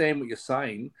understand what you're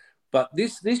saying. But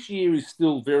this year is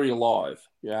still very alive.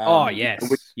 Yes.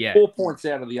 We're 4 points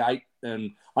out of the 8,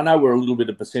 and I know we're a little bit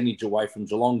of percentage away from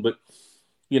Geelong, but,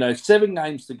 7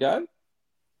 games to go.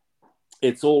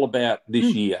 It's all about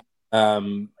this year.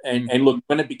 And look,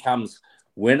 when it becomes,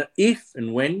 if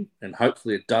and when, and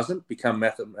hopefully it doesn't become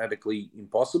mathematically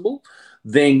impossible,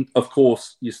 then, of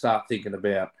course, you start thinking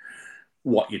about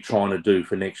what you're trying to do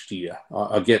for next year.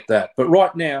 I get that. But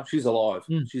right now, she's alive.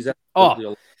 She's absolutely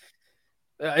alive.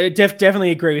 I definitely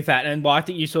agree with that. And I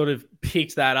think you sort of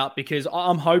picked that up, because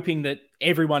I'm hoping that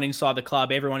everyone inside the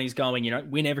club, everyone is going,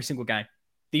 win every single game.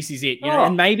 This is it.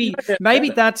 And maybe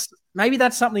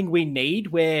that's something we need,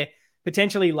 where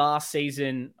potentially last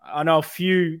season, I know a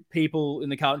few people in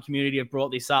the Carlton community have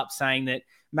brought this up, saying that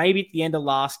maybe at the end of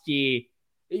last year,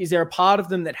 is there a part of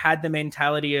them that had the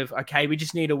mentality of, okay, we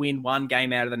just need to win 1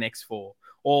 game out of the next 4,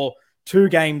 or 2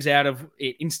 games out of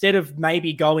it, instead of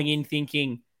maybe going in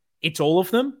thinking it's all of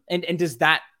them? And does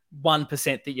that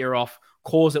 1% that you're off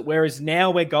cause it? Whereas now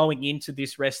we're going into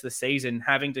this rest of the season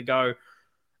having to go,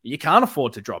 you can't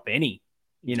afford to drop any.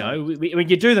 When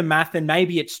you do the math, then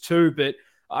maybe it's 2, but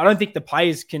I don't think the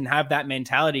players can have that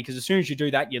mentality, because as soon as you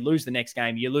do that, you lose the next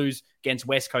game. You lose against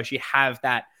West Coast, you have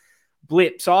that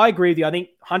blip. So I agree with you. I think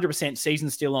 100%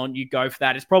 season's still on. You go for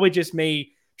that. It's probably just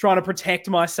me trying to protect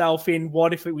myself in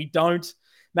what if we don't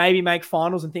maybe make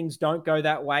finals and things don't go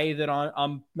that way, that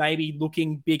I'm maybe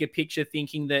looking bigger picture,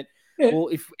 thinking that, well,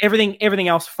 if everything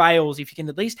else fails, if you can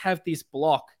at least have this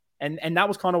block. And that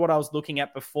was kind of what I was looking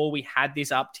at before we had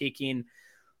this uptick in,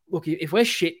 look, if we're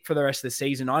shit for the rest of the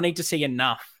season, I need to see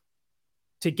enough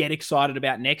to get excited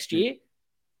about next year.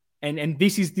 And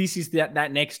this is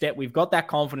that next step. We've got that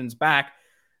confidence back.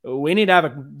 We need to have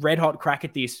a red hot crack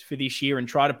at this for this year and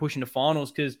try to push into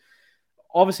finals, because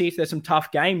obviously if there's some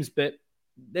tough games, but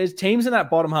there's teams in that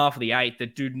bottom half of the 8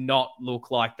 that do not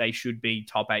look like they should be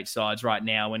top 8 sides right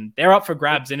now, and they're up for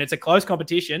grabs, and it's a close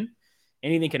competition.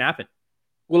 Anything can happen.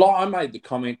 Well, I made the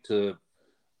comment to,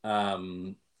 I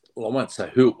won't say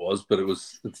who it was, but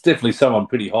it's definitely someone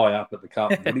pretty high up at the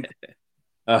Carlton.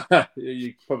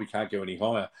 You probably can't go any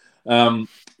higher.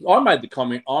 I made the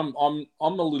comment. I'm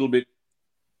a little bit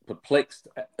perplexed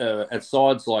at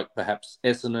sides like perhaps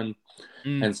Essendon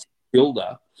and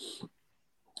Gilda,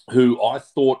 who I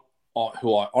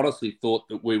honestly thought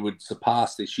that we would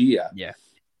surpass this year. Yeah.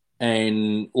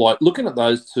 And looking at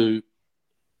those two,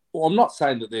 well, I'm not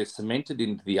saying that they're cemented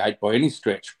into the 8 by any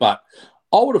stretch, but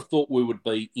I would have thought we would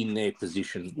be in their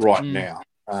position right now.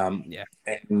 And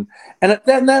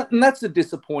that's the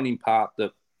disappointing part.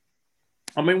 That,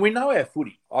 I mean, we know our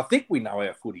footy. I think we know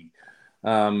our footy,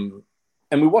 and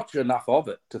we watch enough of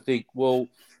it to think, well,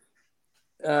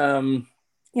 Essendon,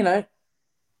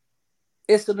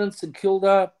 St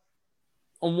Kilda,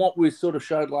 on what we sort of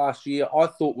showed last year, I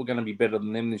thought we're going to be better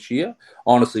than them this year.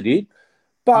 Honestly did.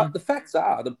 But the facts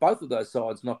are that both of those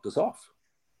sides knocked us off.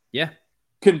 Yeah.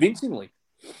 Convincingly.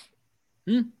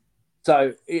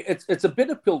 So it's a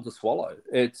bitter pill to swallow.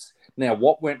 It's now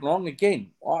what went wrong. Again,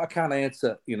 I can't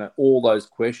answer, all those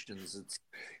questions. It's,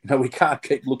 we can't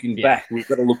keep looking back. We've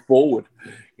got to look forward,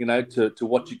 to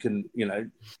what you can,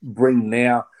 bring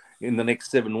now in the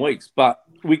next 7 weeks. But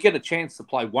we get a chance to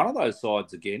play one of those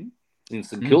sides again in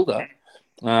St Kilda.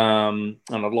 And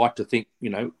I'd like to think,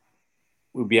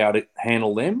 we'll be able to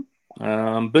handle them.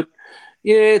 But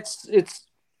yeah, it's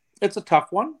a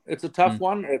tough one. It's a tough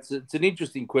one. It's an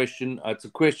interesting question. It's a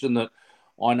question that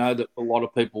I know that a lot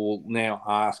of people now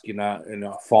ask, in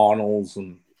our finals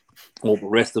and all the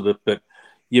rest of it. But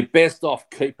you're best off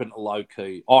keeping it low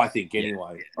key, I think.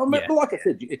 Anyway, But like I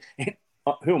said,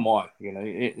 who am I?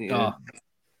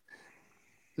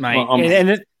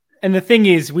 Mate. And the thing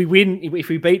is, we win if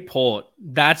we beat Port.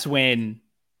 That's when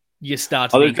you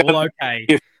start to think, okay.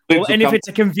 And if it's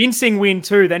a convincing win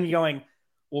too, then you're going,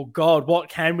 well, God, what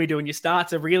can we do? And you start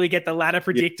to really get the ladder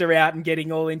predictor out and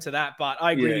getting all into that. But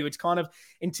I agree with you. It's kind of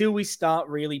until we start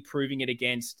really proving it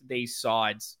against these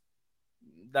sides,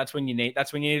 that's when you need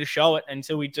to show it.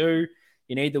 Until we do,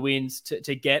 you need the wins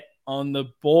to get on the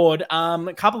board.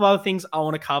 A couple of other things I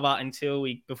want to cover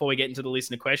before we get into the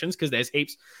listener questions, because there's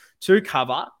heaps to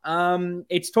cover.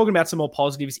 It's talking about some more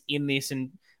positives in this,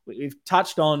 and we've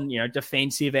touched on,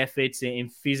 defensive efforts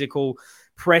and physical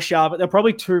pressure, but there are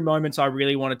probably two moments I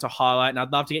really wanted to highlight, and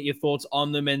I'd love to get your thoughts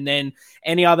on them, and then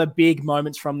any other big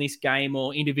moments from this game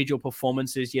or individual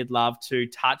performances you'd love to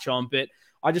touch on. But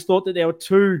I just thought that there were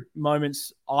two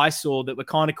moments I saw that were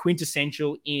kind of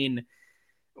quintessential in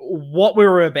what we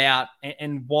were about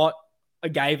and what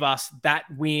gave us that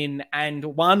win. And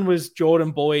one was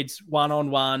Jordan Boyd's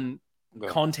one-on-one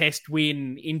contest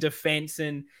win in defense.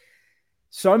 And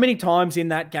so many times in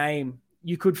that game,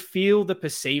 you could feel the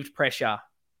perceived pressure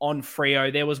on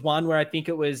Freo. There was one where I think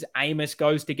it was Amos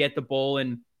goes to get the ball,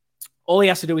 and all he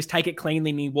has to do is take it cleanly,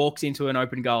 and he walks into an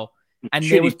open goal. And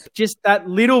there was just that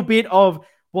little bit of,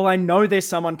 well, I know there's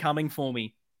someone coming for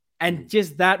me. And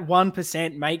just that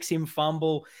 1% makes him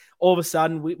fumble. All of a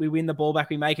sudden, we win the ball back.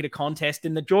 We make it a contest.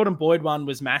 And the Jordan Boyd one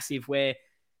was massive, where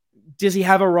does he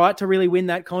have a right to really win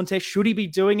that contest? Should he be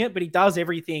doing it? But he does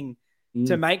everything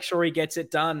to make sure he gets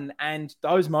it done. And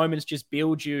those moments just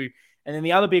build you. And then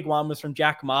the other big one was from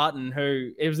Jack Martin,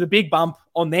 who it was a big bump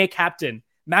on their captain.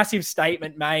 Massive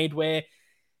statement made where,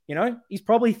 he's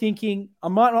probably thinking, I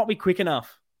might not be quick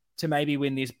enough to maybe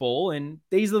win this ball. And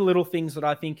these are the little things that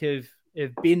I think have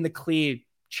been the clear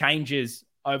changes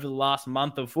over the last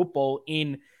month of football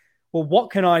in, well,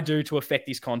 what can I do to affect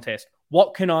this contest?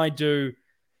 What can I do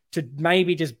to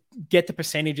maybe just get the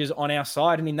percentages on our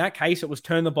side? And in that case, it was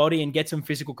turn the body and get some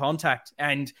physical contact.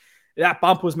 And that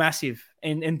bump was massive.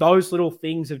 And those little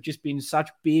things have just been such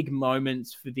big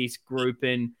moments for this group.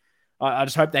 And I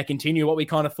just hope they continue. What we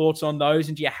kind of thoughts on those?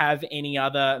 And do you have any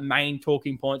other main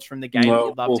talking points from the game that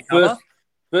you'd love to cover?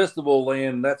 First of all,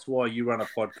 Liam, that's why you run a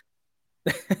podcast.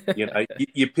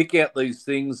 You pick out these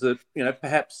things that,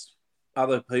 perhaps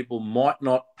other people might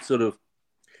not sort of,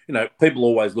 people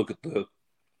always look at the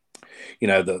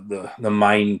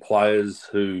main players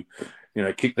who,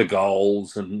 kick the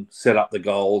goals and set up the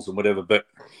goals and whatever. But,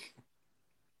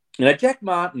 Jack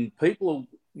Martin, people,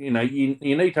 you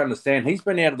need to understand he's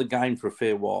been out of the game for a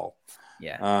fair while.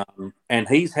 Yeah. And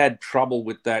he's had trouble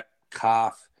with that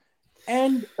calf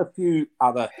and a few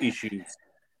other issues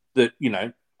that,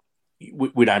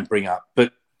 we don't bring up.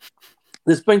 But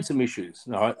there's been some issues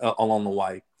along the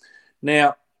way.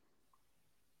 Now,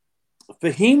 for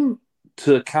him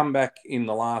to come back in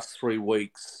the last 3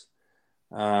 weeks,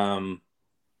 I'm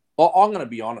going to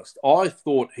be honest. I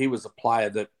thought he was a player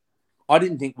that I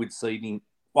didn't think we'd see him.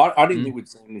 I didn't think we'd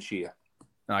see him this year.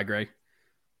 I agree.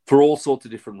 For all sorts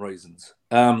of different reasons.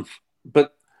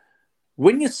 But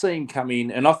when you see him come in,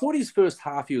 and I thought his first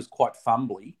half he was quite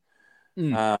fumbly.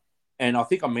 And I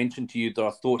think I mentioned to you that I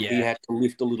thought he had to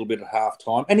lift a little bit at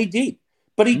halftime. And he did.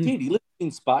 But he did. He lifted in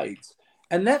spades.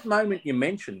 And that moment you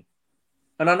mentioned,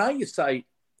 and I know you say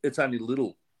it's only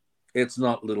little. It's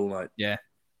not little, mate. Yeah.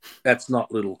 That's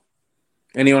not little.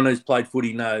 Anyone who's played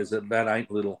footy knows that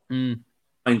ain't little. It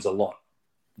means a lot.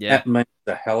 Yeah. That means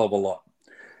a hell of a lot.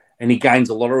 And he gains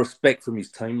a lot of respect from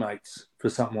his teammates for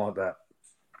something like that.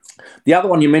 The other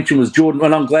one you mentioned was Jordan,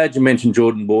 and I'm glad you mentioned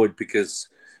Jordan Boyd because,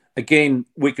 again,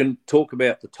 we can talk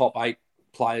about the top 8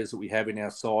 players that we have in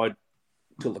our side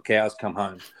till the cows come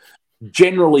home.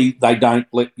 Generally, they don't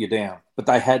let you down, but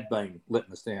they had been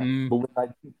letting us down.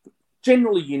 But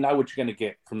generally, you know what you're going to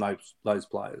get from those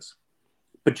players.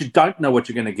 But you don't know what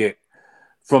you're going to get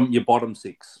from your bottom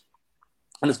 6.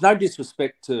 And it's no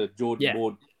disrespect to Jordan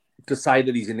Boyd to say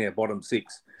that he's in our bottom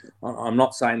 6. I'm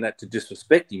not saying that to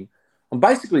disrespect him. I'm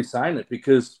basically saying it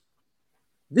because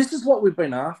this is what we've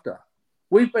been after.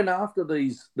 We've been after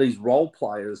these role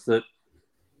players that,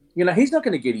 he's not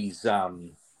going to get his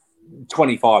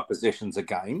 25 possessions a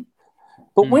game.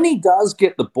 But when he does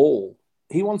get the ball,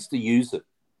 he wants to use it.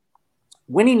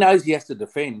 when he knows he has to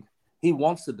defend, he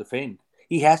wants to defend.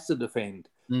 He has to defend.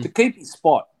 To keep his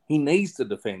spot, he needs to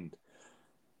defend.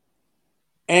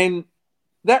 And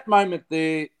that moment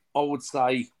there, I would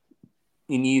say,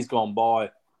 in years gone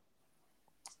by,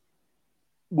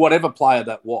 whatever player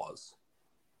that was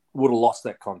would have lost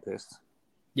that contest.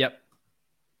 Yep.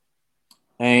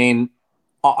 And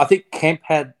I think Kemp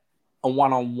had a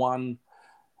one-on-one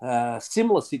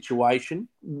similar situation.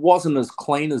 Wasn't as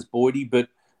clean as Boydie, but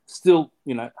still,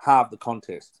 halved the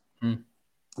contest.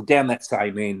 Down that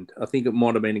same end. I think it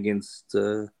might have been against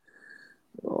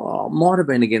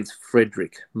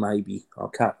Frederick, maybe. I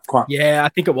can't quite. Yeah, I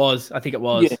think it was.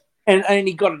 Yeah. And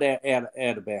he got it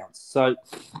out of bounds. So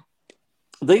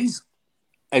these,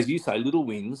 as you say, little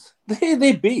wins,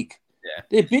 they're big. Yeah.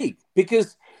 They're big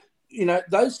because,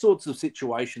 those sorts of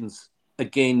situations,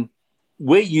 again,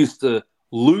 we're used to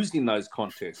losing those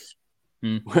contests.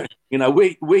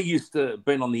 We're used to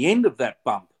being on the end of that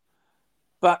bump.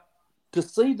 But to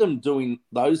see them doing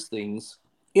those things,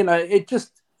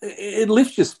 it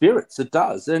lifts your spirits. It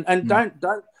does. And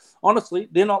don't honestly,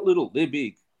 they're not little, they're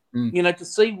big. To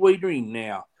see Wiedering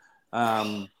now,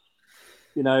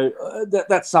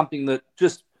 that's something that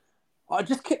I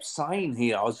just kept saying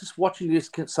here. I was just watching this,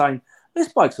 kept saying,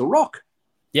 this bloke's a rock.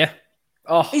 Yeah.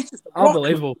 Oh, he's just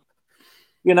unbelievable.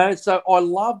 So I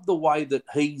love the way that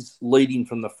he's leading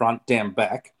from the front down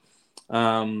back.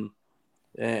 And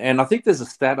I think there's a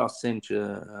stat I sent you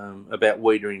about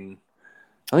Wiedering.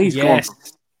 I think he's gone,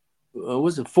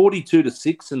 was it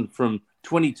 42-6 and from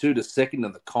 22 to second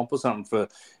in the comp or something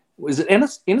was it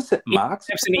intercept marks?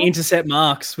 Intercept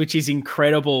marks, which is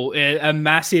incredible. A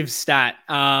massive stat,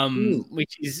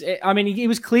 which is, he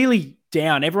was clearly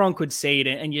down. Everyone could see it.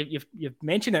 And you've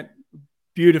mentioned it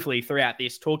beautifully throughout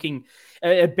this, talking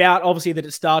about obviously that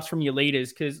it starts from your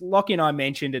leaders, because Lockie and I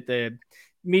mentioned at the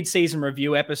mid-season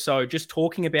review episode, just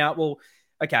talking about, well,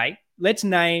 okay, let's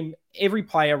name every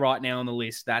player right now on the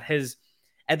list that has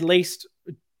at least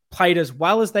played as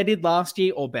well as they did last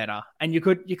year or better. And you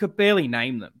could barely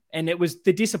name them. And it was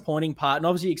the disappointing part. And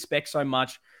obviously you expect so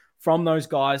much from those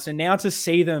guys. And now to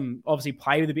see them obviously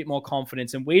play with a bit more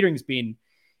confidence, and Wiedering's been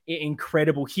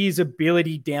incredible. His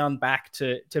ability down back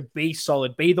to be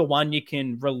solid, be the one you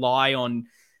can rely on,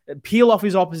 peel off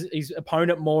his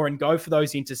opponent more and go for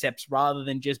those intercepts rather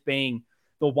than just being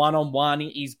the one-on-one.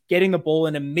 He's getting the ball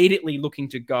and immediately looking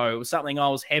to go. It was something I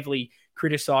was heavily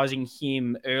criticizing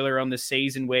him earlier on the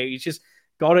season, where he's just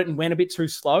got it and went a bit too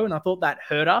slow, and I thought that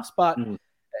hurt us. But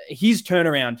his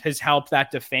turnaround has helped that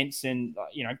defense, and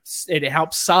it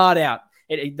helped Sard out.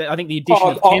 I think the addition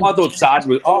of Kemp, I thought Sard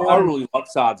was. I really liked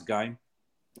Sard's game.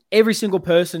 Every single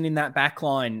person in that back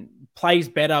line plays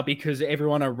better because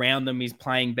everyone around them is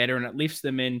playing better, and it lifts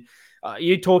them. And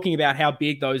you're talking about how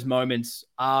big those moments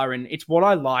are, and it's what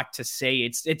I like to see.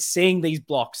 It's seeing these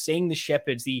blocks, seeing the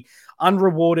Shepherds, the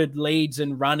unrewarded leads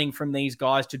and running from these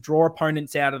guys to draw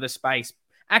opponents out of the space,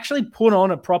 actually put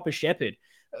on a proper Shepherd.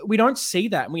 We don't see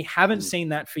that, and we haven't seen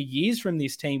that for years from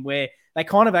this team, where they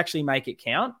kind of actually make it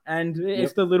count. And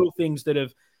it's the little things that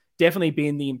have definitely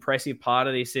been the impressive part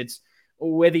of this. It's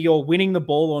whether you're winning the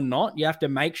ball or not, you have to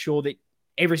make sure that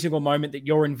every single moment that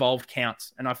you're involved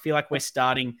counts. And I feel like we're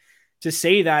starting to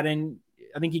see that. And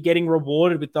I think you're getting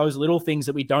rewarded with those little things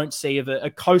that we don't see, of a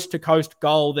coast-to-coast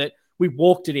goal that we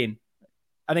walked it in.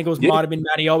 I think it might have been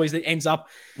Matty always that ends up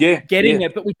getting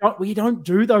it, but we don't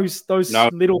do those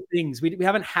little things. We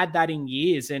haven't had that in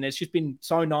years, and it's just been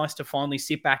so nice to finally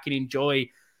sit back and enjoy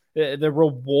the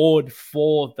reward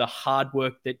for the hard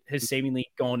work that has seemingly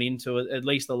gone into at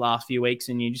least the last few weeks,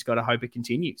 and you just got to hope it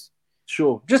continues.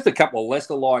 Sure, just a couple of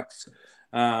lesser likes,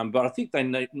 but I think they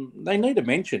need a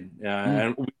mention,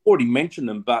 and we've already mentioned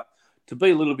them, but to be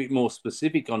a little bit more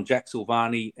specific on Jack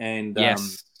Silvani and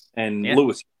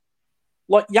Lewis.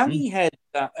 Like Youngie had,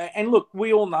 and look,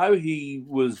 we all know he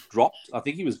was dropped. I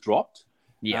think he was dropped.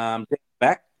 Yeah.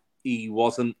 Back, he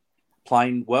wasn't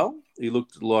playing well. He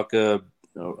looked like a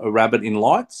rabbit in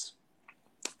lights,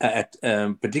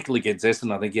 particularly against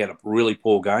Essendon. I think he had a really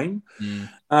poor game.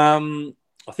 I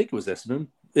think it was Essendon.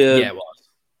 It was.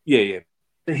 Yeah.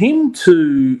 For him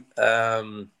to,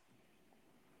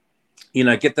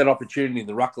 get that opportunity in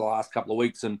the ruck the last couple of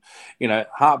weeks and,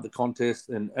 halve the contest.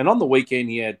 And on the weekend,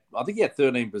 he had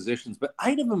 13 possessions, but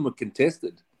 8 of them were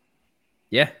contested.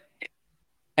 Yeah.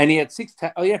 And he had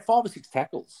 5 or 6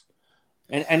 tackles.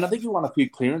 And I think he won a few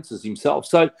clearances himself.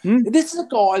 So this is a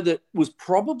guy that was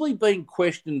probably being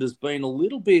questioned as being a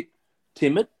little bit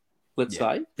timid, let's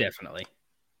say. Definitely.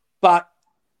 But,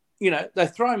 they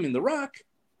throw him in the ruck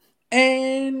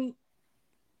and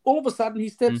all of a sudden he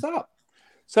steps up.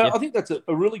 So I think that's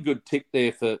a really good tick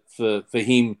there for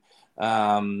him.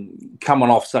 coming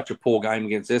off such a poor game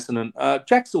against Essendon.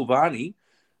 Jack Silvani,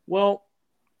 well,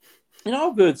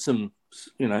 I've heard some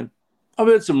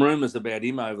rumours about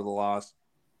him over the last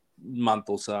month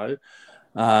or so.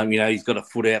 He's got a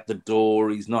foot out the door.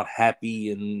 He's not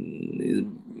happy,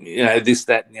 and this,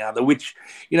 that, and the other. Which,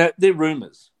 they're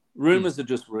rumours. Rumours are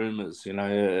just rumours.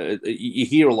 You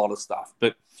hear a lot of stuff,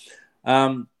 but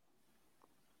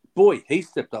boy, he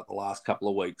stepped up the last couple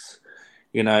of weeks.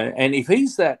 And if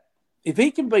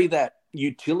he can be that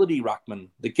utility ruckman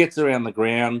that gets around the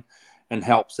ground and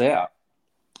helps out,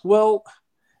 well,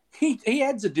 he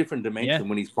adds a different dimension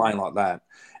when he's playing like that.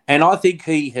 And I think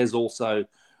he has also,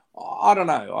 I don't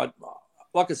know,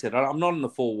 like I said, I'm not in the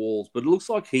four walls, but it looks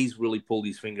like he's really pulled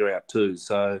his finger out too.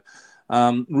 So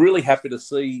really happy to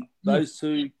see those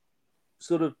two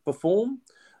sort of perform.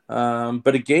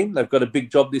 But again, they've got a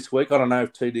big job this week. I don't know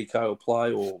if TDK will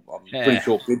play, or I'm pretty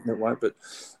sure Bidnet won't, but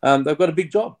they've got a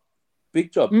big job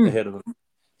ahead of them.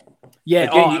 Yeah,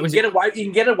 again, you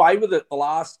can get away with it the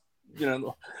last,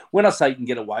 when I say you can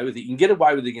get away with it, you can get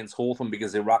away with it against Hawthorn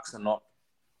because their rucks are not,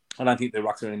 I don't think their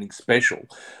rucks are anything special.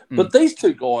 But these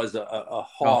two guys are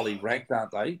highly ranked,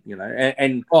 aren't they?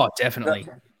 And definitely.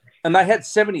 And they had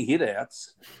 70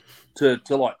 hit-outs to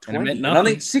like 20. And I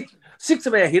think six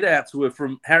of our hit-outs were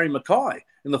from Harry Mackay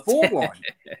in the forward line.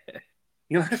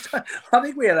 I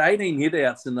think we had 18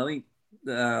 hit-outs, and I think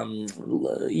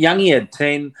Youngie had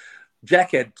 10,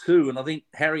 Jack had 2, and I think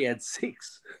Harry had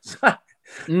 6. So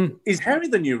is Harry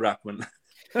the new ruckman?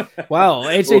 Well,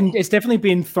 it's definitely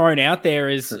been thrown out there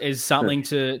as something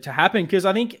to happen, because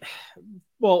I think,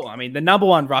 the number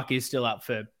one ruck is still up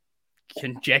for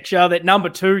conjecture. That number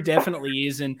 2 definitely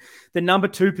is, and the number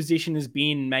 2 position has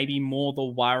been maybe more the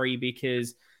worry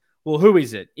because, who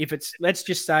is it? If it's, let's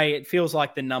just say it feels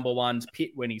like the number 1's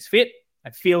Pitt when he's fit.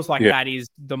 It feels like that is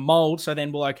the mold. So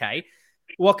then, okay,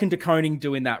 what can De Koning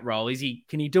do in that role?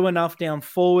 Can he do enough down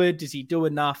forward? Does he do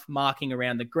enough marking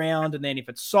around the ground? And then if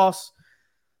it's Sauce,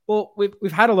 well,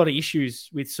 we've had a lot of issues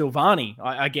with Silvani,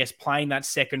 I guess, playing that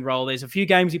second role. There's a few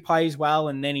games he plays well,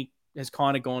 and then he has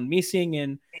kind of gone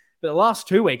missing. But the last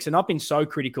 2 weeks, and I've been so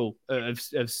critical of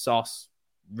Sauce,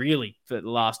 really, for the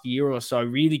last year or so,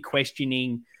 really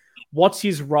questioning what's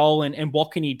his role and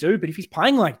what can he do. But if he's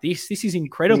playing like this is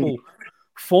incredible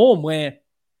form where,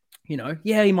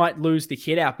 he might lose the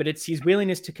hit out, but it's his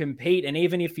willingness to compete. And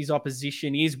even if his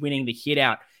opposition is winning the hit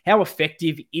out, how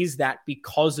effective is that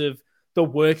because of the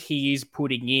work he is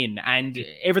putting in? And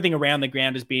everything around the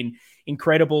ground has been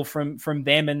incredible from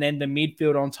them. And then the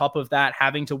midfield on top of that,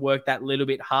 having to work that little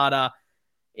bit harder.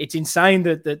 It's insane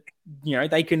that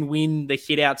they can win the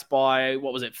hit outs by,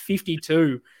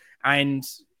 52. And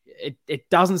it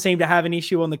doesn't seem to have an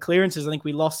issue on the clearances. I think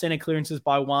we lost center clearances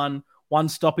by one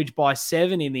stoppage by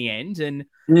 7 in the end. And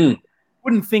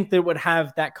wouldn't think that it would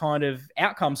have that kind of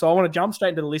outcome. So I want to jump straight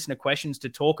into the listener questions to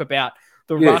talk about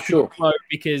the rucking flow,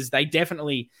 because they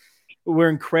definitely were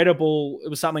incredible. It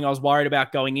was something I was worried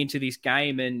about going into this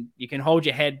game, and you can hold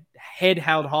your head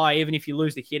held high even if you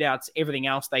lose the hitouts. Everything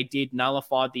else they did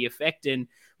nullified the effect. And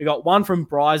we got one from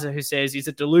Barbazza who says, is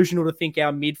it delusional to think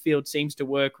our midfield seems to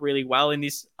work really well in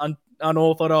this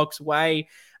unorthodox way?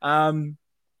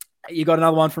 You got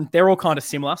another one from, they're all kind of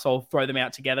similar, so I'll throw them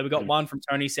out together. We got one from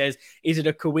Tony says, is it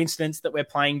a coincidence that we're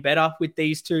playing better with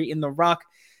these two in the ruck?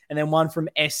 And then one from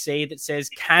SC that says,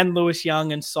 can Lewis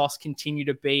Young and Sauce continue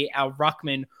to be our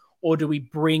ruckman, or do we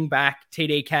bring back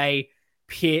TDK,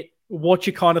 Pitt? What's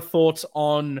your kind of thoughts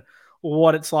on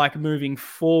what it's like moving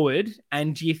forward?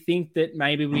 And do you think that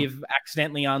maybe we've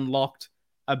accidentally unlocked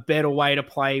a better way to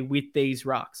play with these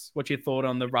rucks? What's your thought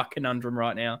on the ruck conundrum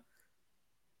right now?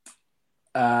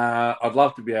 I'd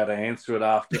love to be able to answer it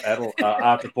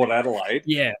after Port Adelaide.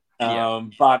 Yeah.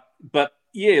 But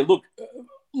yeah,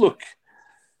 look,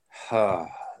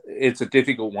 it's a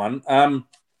difficult one.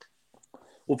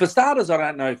 Well, for starters, I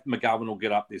don't know if McGovern will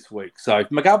get up this week. So if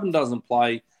McGovern doesn't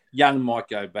play, Young might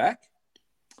go back.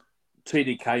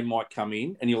 TDK might come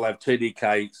in, and you'll have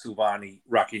TDK, Silvani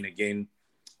rucking again.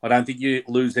 I don't think you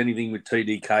lose anything with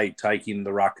TDK taking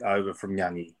the ruck over from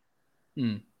Youngie.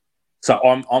 So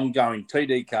I'm going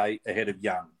TDK ahead of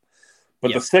Young.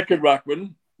 But the second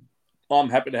ruckman, I'm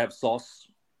happy to have Sauce.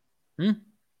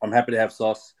 I'm happy to have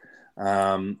Sauce.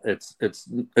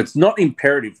 It's not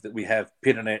imperative that we have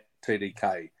Pitternet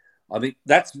TDK. I think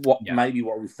that's maybe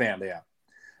what we found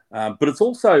out. But it's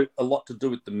also a lot to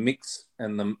do with the mix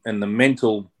and the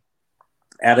mental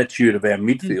attitude of our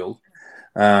midfield.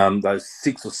 Those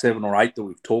 6 or 7 or 8 that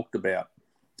we've talked about.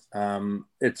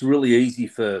 It's really easy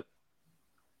for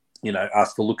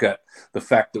us to look at the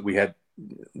fact that we had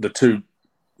the two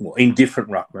indifferent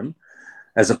ruckmen,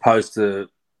 as opposed to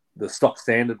stock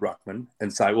standard ruckman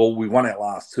and say, well, we won our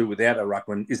last two without a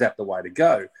ruckman. Is that the way to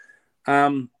go?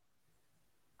 The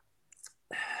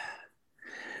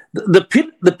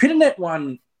Pitternet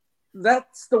one,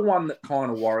 that's the one that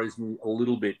kind of worries me a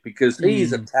little bit because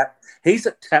he's a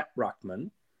tap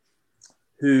ruckman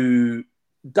who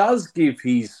does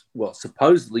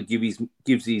supposedly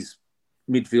gives his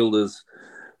midfielders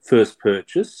first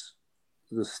purchase.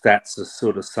 The stats are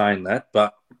sort of saying that,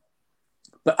 but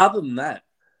other than that,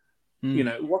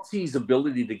 what's his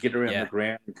ability to get around the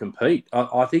ground and compete?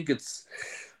 I think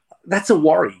that's a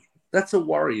worry. That's a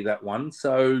worry, that one.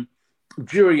 So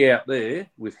jury out there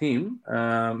with him,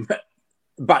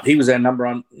 but he was our number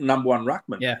one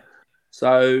ruckman. Yeah.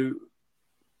 So,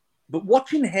 but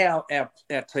watching how our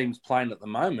team's playing at the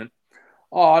moment,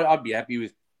 I'd be happy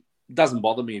with. Doesn't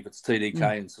bother me if it's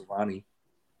TDK and Silvani.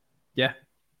 Yeah.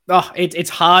 Oh, it's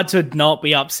hard to not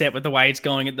be upset with the way it's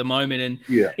going at the moment. And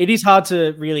it is hard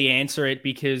to really answer it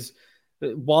because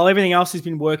while everything else has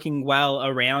been working well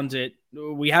around it,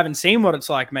 we haven't seen what it's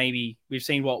like. Maybe we've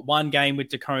seen one game with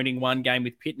De Koning, one game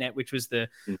with Pitnet, which was the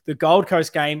Gold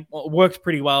Coast game. Well, it worked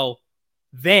pretty well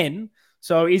then.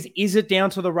 So is it down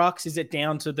to the rucks? Is it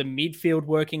down to the midfield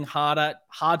working harder?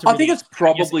 Hard to. I think it's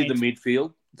probably the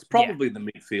midfield. It's probably the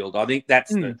midfield. I think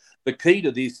that's the key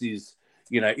to this is,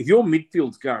 if your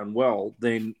midfield's going well,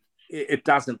 then it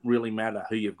doesn't really matter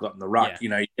who you've got in the ruck. You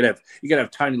could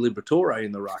have Tony Liberatore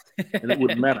in the ruck, and it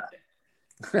wouldn't matter.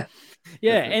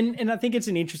 And I think it's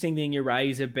an interesting thing you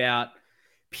raise about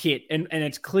Pitt, and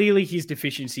it's clearly his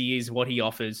deficiency is what he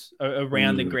offers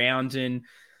around the ground. And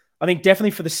I think definitely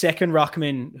for the second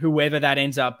ruckman, whoever that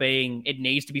ends up being, it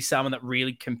needs to be someone that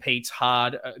really competes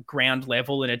hard at ground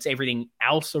level, and it's everything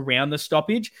else around the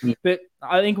stoppage. But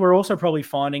I think we're also probably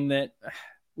finding that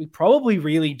we probably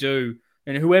really do,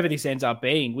 and whoever this ends up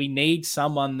being, we need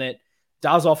someone that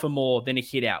does offer more than a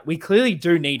hit out. We clearly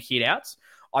do need hit outs.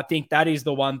 I think that is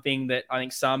the one thing that I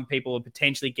think some people are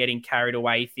potentially getting carried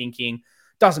away thinking,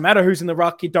 doesn't matter who's in the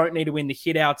ruck, you don't need to win the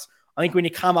hit outs. I think when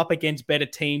you come up against better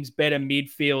teams, better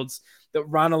midfields that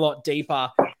run a lot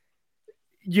deeper,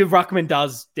 your ruckman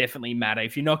does definitely matter.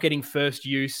 If you're not getting first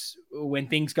use, when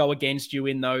things go against you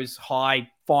in those high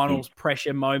finals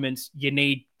pressure moments, you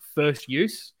need first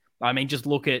use. I mean, just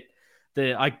look at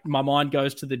my mind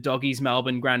goes to the Doggies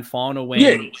Melbourne grand final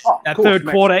when that third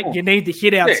quarter, you need the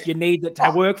hit outs, you need that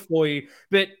to work for you.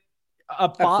 But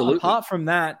apart from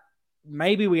that,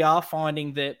 maybe we are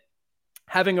finding that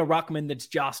having a ruckman that's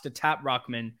just a tap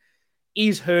ruckman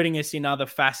is hurting us in other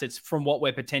facets from what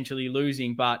we're potentially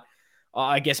losing. But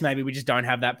I guess maybe we just don't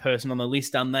have that person on the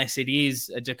list unless it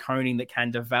is a De Koning that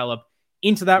can develop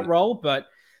into that role. But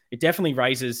it definitely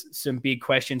raises some big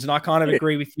questions. And I kind of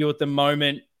agree with you at the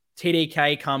moment.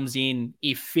 TDK comes in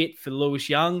if fit for Lewis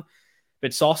Young,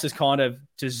 but Sauce has kind of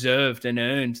deserved and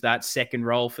earned that second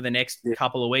role for the next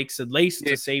couple of weeks at least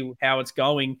to see how it's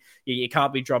going. You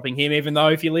can't be dropping him, even though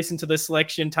if you listen to the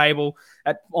selection table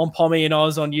on Pommy and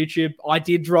Oz on YouTube, I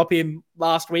did drop him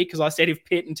last week because I said if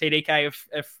Pitt and TDK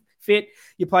are fit,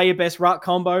 you play your best ruck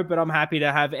combo, but I'm happy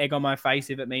to have egg on my face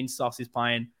if it means Sauce is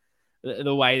playing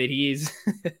the way that he is.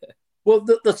 Well,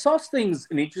 the Sauce thing's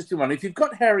an interesting one. If you've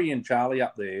got Harry and Charlie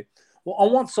up there, well, I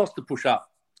want Sauce to push up.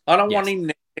 I don't want him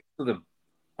next to them.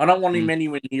 I don't want him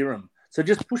anywhere near him. So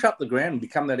just push up the ground and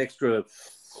become that extra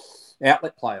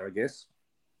outlet player, I guess.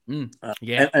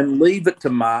 And leave it to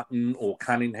Martin or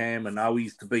Cunningham and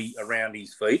Owies to be around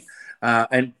his feet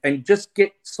and just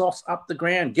get Sauce up the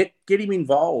ground. Get him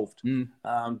involved.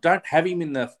 Don't have him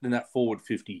in that forward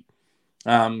 50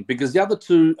 because the other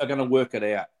two are going to work it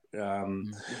out.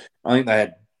 I think they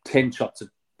had 10 shots at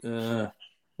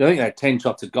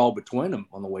goal between them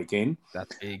on the weekend.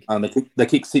 That's big. They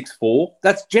kick 6-4.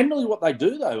 That's generally what they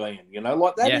do, though, Ian.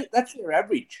 Like that. That's their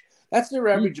average. That's their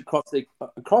average across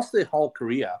their whole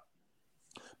career.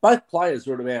 Both players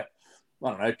are at about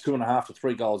 2.5 to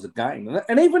 3 goals a game,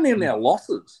 and even in our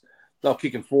losses, they're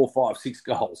kicking 4, 5, 6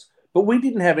 goals. But we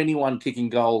didn't have anyone kicking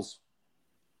goals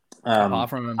apart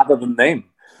from them. Other than them.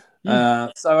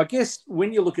 So I guess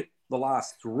when you look at the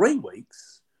last 3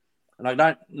 weeks. And I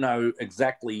don't know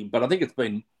exactly, but I think it's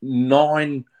been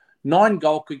 9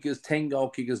 goal kickers, 10 goal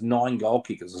kickers, 9 goal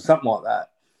kickers, or something like that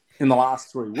in the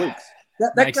last 3 weeks.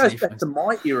 That goes back to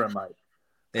my era, mate.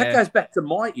 That goes back to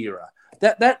my era.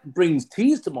 That brings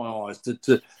tears to my eyes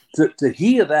to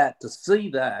hear that, to see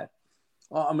that.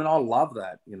 I mean, I love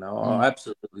that. I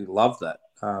absolutely love that.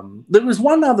 There was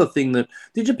one other thing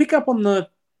did you pick up on the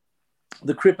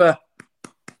Cripper?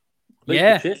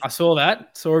 I saw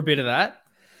that. Saw a bit of that.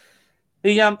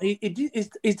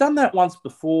 He's done that once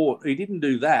before. He didn't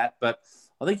do that, but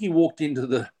I think he walked into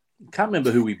the can't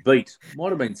remember who we beat. Might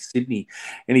have been Sydney,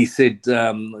 and he said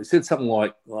something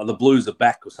like the Blues are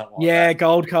back or something like that. Yeah,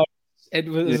 Gold Coast. It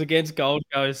was against Gold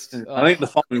Coast. I think the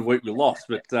following week we lost,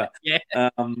 but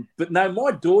but no,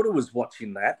 my daughter was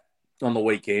watching that on the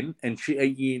weekend, and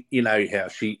she, you know how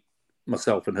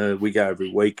myself and her, we go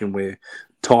every week, and we're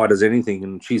tight as anything,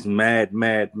 and she's mad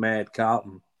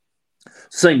Carlton.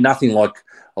 Seen nothing like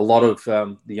a lot of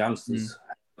the youngsters,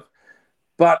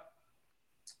 but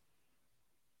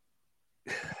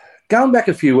going back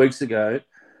a few weeks ago,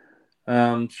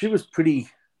 she was pretty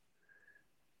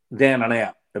down and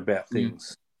out about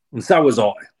things, and so was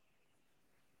I.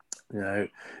 You know,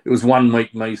 it was one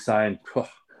week me saying, oh,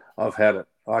 I've had it.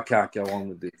 I can't go on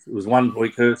with this. It was one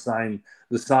week her saying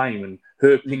the same, and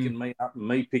her picking me up and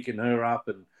me picking her up.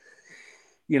 And,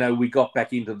 you know, we got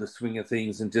back into the swing of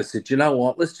things and just said, you know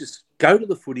what, let's just go to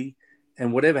the footy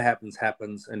and whatever happens,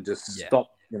 happens, and just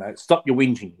stop your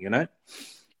whinging, you know.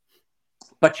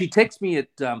 But she texts me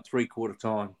at 3/4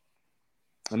 time,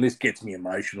 and this gets me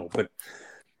emotional. But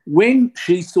when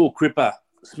she saw Cripper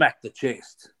smack the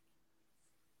chest,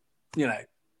 you know,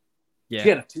 she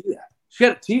had a tear. She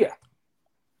had a tear.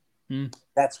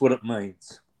 That's what it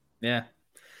means. Yeah.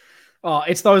 Oh,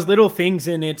 it's those little things,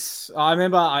 and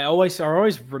I always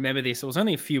remember this. It was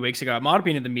only a few weeks ago. It might have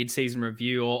been in the mid-season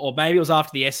review, or maybe it was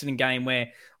after the Essendon game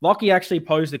where Lockie actually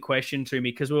posed the question to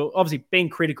me, because we were obviously being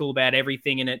critical about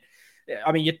everything, and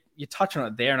you touch on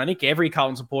it there, and I think every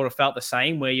Carlton supporter felt the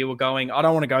same, where you were going, I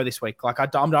don't want to go this week. Like, I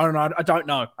don't know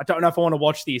if I want to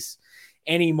watch this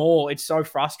anymore. It's so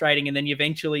frustrating, and then you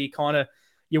eventually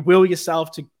you will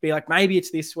yourself to be like, maybe it's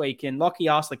this week. And Lockie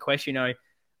asked the question, you know,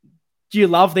 do you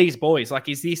love these boys? Like,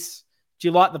 do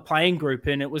you like the playing group?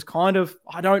 And it was kind of,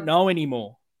 I don't know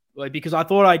anymore, like, because I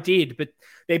thought I did, but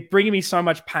they're bringing me so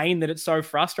much pain that it's so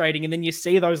frustrating. And then you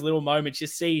see those little moments, you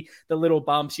see the little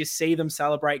bumps, you see them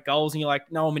celebrate goals, and you're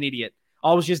like, no, I'm an idiot.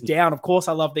 I was just down. Of course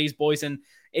I love these boys. And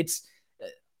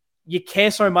you care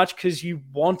so much because you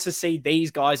want to see these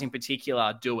guys in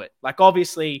particular do it. Like,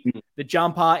 obviously, the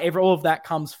jumper, all of that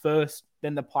comes first,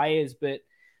 then the players, but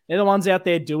they're the ones out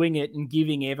there doing it and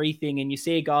giving everything. And you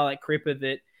see a guy like Cripper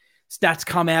that stats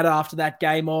come out after that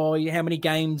game, or how many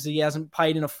games he hasn't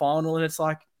played in a final, and it's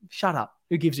like, shut up.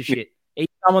 Who gives a shit? He's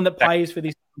someone that plays for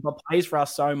this, plays for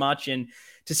us so much, and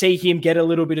to see him get a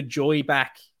little bit of joy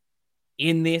back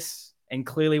in this and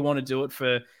clearly want to do it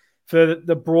for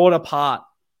the broader part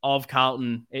of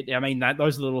Carlton.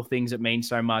 Those are little things that mean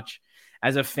so much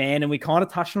as a fan. And we kind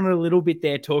of touched on it a little bit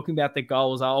there, talking about the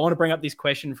goals. I want to bring up this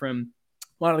question from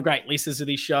one of the great listeners of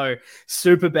this show,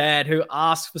 Superbad, who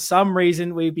asks, for some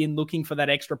reason, we've been looking for that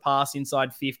extra pass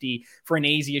inside 50 for an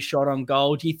easier shot on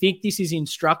goal. Do you think this is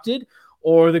instructed,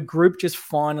 or are the group just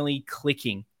finally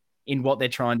clicking in what they're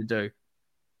trying to do?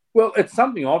 Well, it's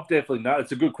something I've definitely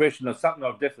noticed. It's a good question. It's something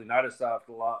I've definitely noticed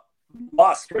after the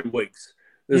last 3 weeks.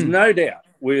 There's no doubt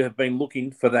we have been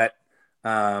looking for that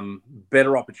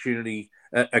better opportunity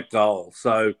at goal.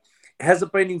 So has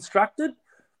it been instructed?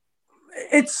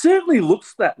 It certainly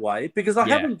looks that way, because I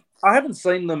haven't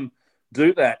seen them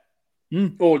do that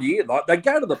all year. Like, they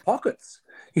go to the pockets.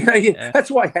 You know, that's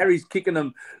why Harry's kicking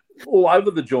them all over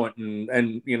the joint,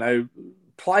 and you know,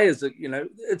 players that, you know,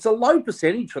 it's a low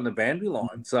percentage from the boundary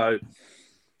line. So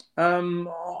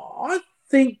I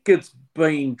think it's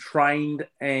been trained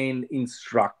and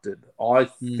instructed. I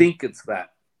think it's that,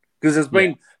 because there's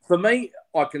been, for me,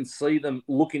 I can see them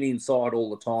looking inside all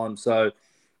the time. So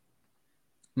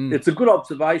it's a good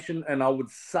observation, and I would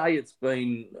say it's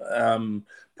been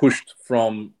pushed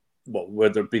from, well,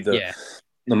 whether it be the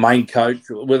main coach,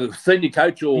 or whether the senior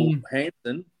coach or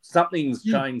Hansen, something's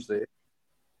changed there.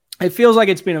 It feels like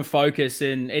it's been a focus,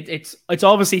 and it's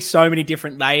obviously so many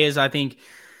different layers. I think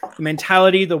the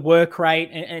mentality, the work rate,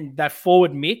 and that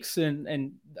forward mix,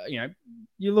 and you know,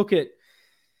 you look at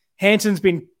Hansen's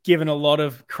been given a lot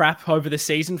of crap over the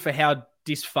season for how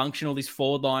dysfunctional this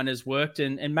forward line has worked,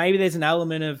 and maybe there's an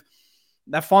element of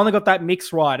they finally got that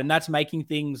mix right, and that's making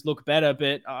things look better.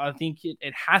 But I think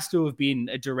it has to have been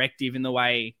a directive in the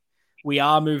way we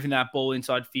are moving that ball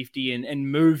inside 50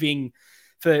 and moving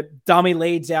for dummy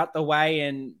leads out the way,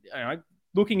 and you know,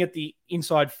 looking at the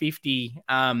inside 50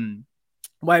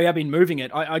 way we have been moving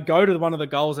it. I go to one of the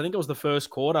goals, I think it was the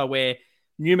first quarter, where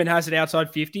Newman has it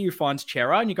outside 50, who finds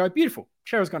Chera, and you go, beautiful,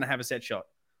 Chera's going to have a set shot.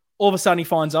 All of a sudden he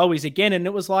finds Owies again, and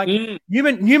it was like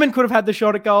Newman could have had the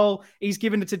shot at goal. He's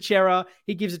given it to Chera.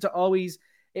 He gives it to Owies.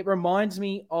 it reminds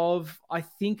me of, I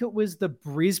think it was the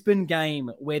Brisbane game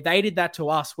where they did that to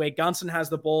us, where Gunson has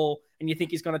the ball and you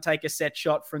think he's going to take a set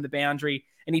shot from the boundary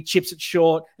and he chips it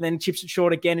short and then chips it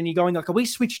short again. And you're going like, are we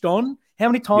switched on? How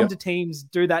many times do teams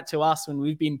do that to us when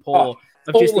we've been poor?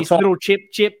 Of just this little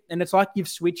chip. And it's like you've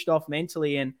switched off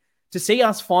mentally. And to see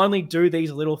us finally do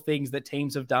these little things that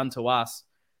teams have done to us,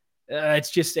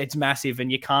 it's massive.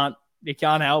 And you can't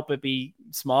help but be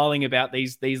smiling about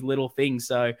these little things.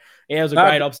 So yeah, it was a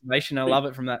great observation. I love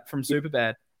it from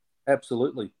Superbad.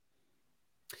 Absolutely.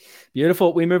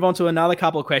 Beautiful. We move on to another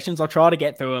couple of questions. I'll try to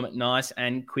get through them nice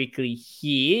and quickly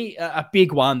here. A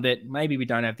big one that maybe we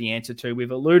don't have the answer to.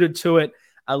 We've alluded to it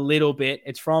a little bit.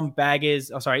 It's from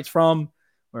Baggers. It's from,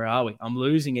 where are we? I'm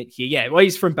losing it here. Yeah, well,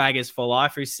 he's from Baggers for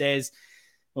Life, who says,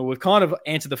 well, we've kind of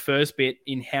answered the first bit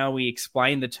in how we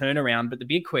explain the turnaround, but the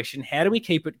big question, how do we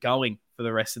keep it going for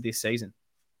the rest of this season?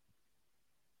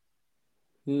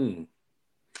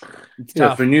 It's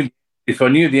tough. If I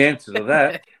knew the answer to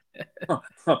that,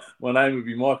 my name would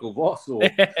be Michael Voss or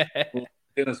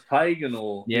Dennis Pagan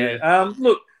or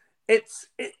look, it's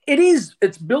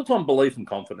built on belief and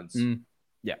confidence.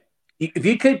 Yeah. If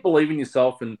you keep believing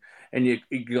yourself and you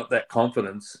got that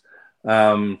confidence,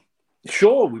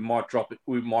 sure, we might drop it.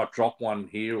 We might drop one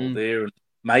here or there, and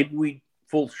maybe we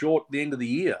fall short at the end of the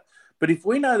year. But if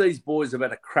we know these boys have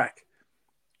had a crack,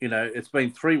 it's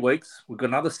been 3 weeks, we've got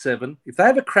another 7. If they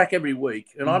have a crack every week,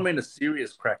 and I mean a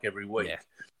serious crack every week,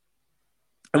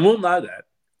 and we'll know that,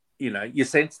 you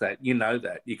sense that,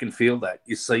 that, you can feel that,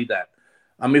 you see that.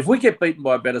 If we get beaten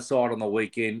by a better side on the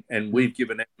weekend and we've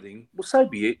given everything, well, so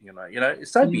be it.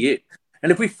 So be it.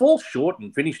 And if we fall short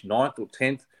and finish 9th or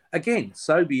 10th, again,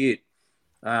 so be it.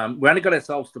 We only got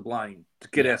ourselves to blame to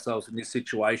get ourselves in this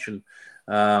situation.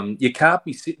 You can't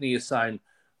be sitting here saying,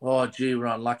 oh, gee, we're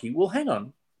unlucky. Well, hang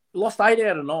on. You lost 8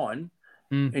 out of 9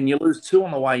 and you lose 2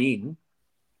 on the way in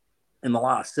the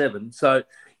last 7. So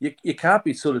you can't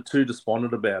be sort of too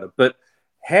despondent about it. But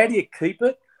how do you keep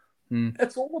it?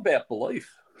 It's all about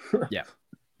belief. Yeah.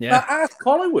 Ask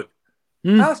Collingwood.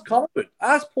 Ask Collingwood.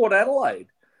 Ask Port Adelaide.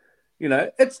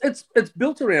 It's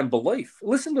built around belief.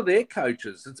 Listen to their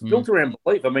coaches. It's built around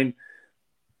belief. I mean,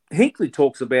 Hinkley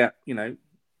talks about,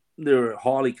 they're a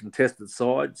highly contested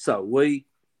side. So we,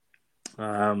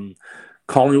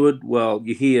 Collingwood, well,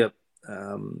 you hear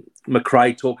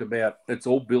McRae talk about it's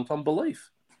all built on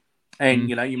belief. And,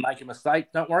 you make a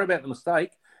mistake. Don't worry about the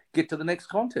mistake. Get to the next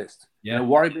contest.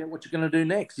 Worry about what you're going to do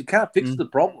next. You can't fix the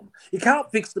problem. You can't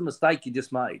fix the mistake you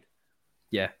just made.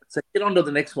 Yeah. So get on to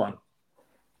the next one.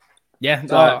 Yeah,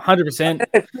 100%.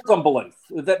 It's built on belief.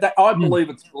 I believe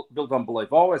it's built on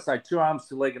belief. I always say 2 arms,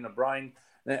 2 legs, and a brain,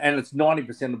 and it's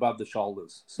 90% above the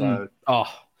shoulders. So,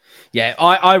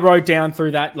 I wrote down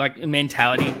through that like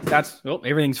mentality. That's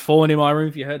everything's fallen in my room.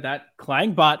 If you heard that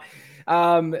clang, but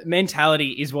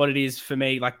mentality is what it is for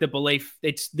me. Like the belief,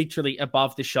 it's literally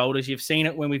above the shoulders. You've seen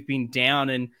it when we've been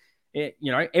down, and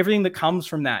everything that comes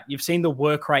from that. You've seen the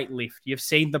work rate lift. You've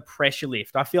seen the pressure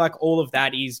lift. I feel like all of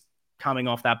that is coming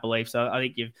off that belief. So I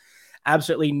think you've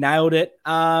absolutely nailed it.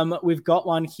 We've got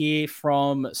one here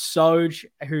from Soj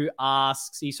who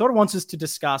asks, he sort of wants us to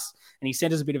discuss, and he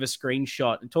sent us a bit of a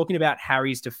screenshot talking about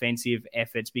Harry's defensive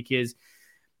efforts, because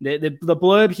the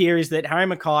blurb here is that Harry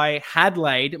Mackay had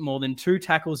laid more than 2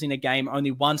 tackles in a game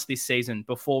only once this season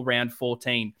before round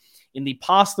 14. In the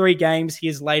past 3 games, he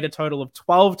has laid a total of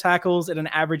 12 tackles at an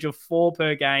average of 4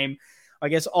 per game. I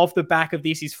guess off the back of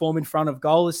this, his form in front of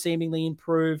goal has seemingly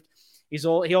improved. He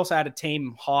also had a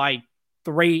team high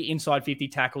 3 inside 50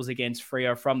 tackles against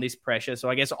Freo from this pressure. So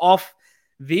I guess off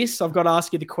this, I've got to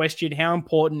ask you the question, how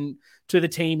important to the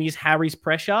team is Harry's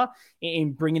pressure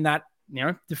in bringing that,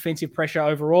 defensive pressure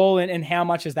overall, and how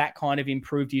much has that kind of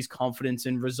improved his confidence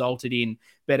and resulted in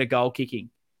better goal kicking?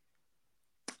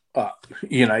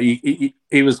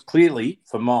 He was clearly,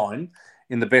 for mine,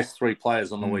 in the best 3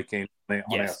 players on the weekend on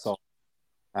our side.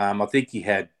 I think he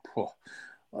had,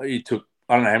 he took,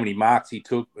 I don't know how many marks he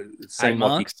took, but it seemed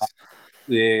like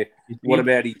What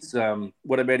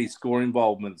about his score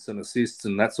involvements and assists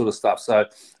and that sort of stuff? So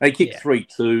they kicked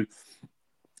 3-2.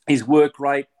 His work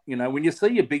rate, when you see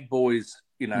your big boys,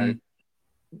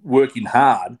 working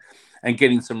hard and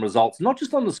getting some results, not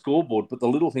just on the scoreboard, but the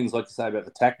little things like you say about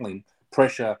the tackling,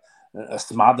 pressure, a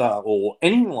smother or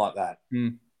anything like that.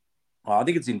 I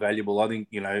think it's invaluable. I think,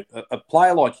 a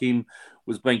player like him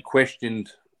was being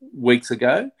questioned weeks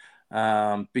ago.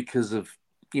 Because of,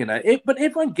 but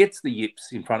everyone gets the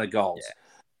yips in front of goals.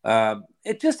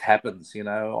 It just happens, you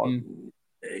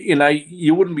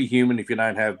wouldn't be human if you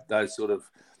don't have those sort of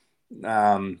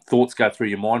thoughts go through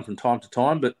your mind from time to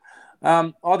time. But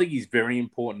I think he's very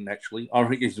important, actually. I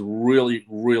think he's really,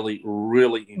 really,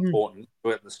 really important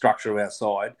for the structure of our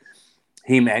side.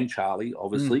 Him and Charlie,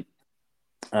 obviously.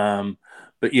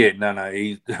 But yeah, no,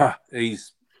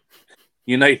 he's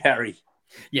you need Harry.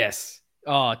 Yes.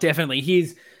 Oh, definitely.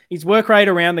 His work rate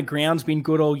around the ground's been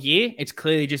good all year. It's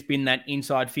clearly just been that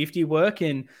inside 50 work.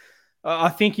 And I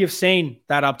think you've seen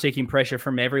that uptick in pressure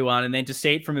from everyone. And then to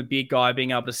see it from a big guy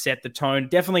being able to set the tone,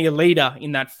 definitely a leader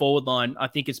in that forward line, I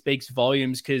think it speaks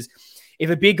volumes, because if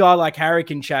a big guy like Harry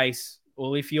can chase,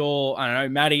 or if you're, I don't know,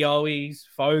 Matty Owies,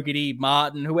 Fogarty,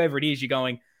 Martin, whoever it is, you're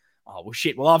going, oh, well,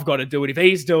 shit, well, I've got to do it. If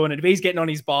he's doing it, if he's getting on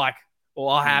his bike, well,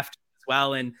 I have to as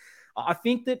well. And I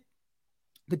think that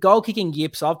the goal kicking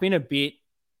yips, I've been a bit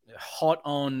hot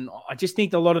on. I just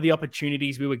think a lot of the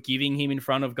opportunities we were giving him in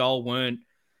front of goal weren't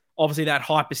obviously that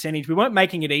high percentage. We weren't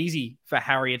making it easy for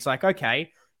Harry. It's like,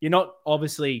 okay, you're not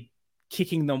obviously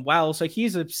kicking them well. So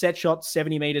here's a set shot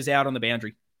 70 meters out on the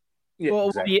boundary. Yeah, well,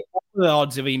 exactly. What are the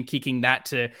odds of him kicking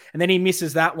that and then he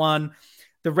misses that one.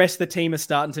 The rest of the team are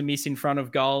starting to miss in front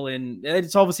of goal, and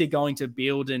it's obviously going to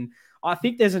build. And I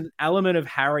think there's an element of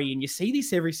Harry, and you see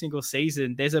this every single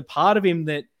season. There's a part of him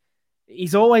that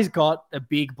he's always got a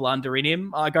big blunder in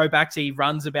him. I go back to he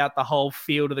runs about the whole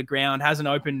field of the ground, has an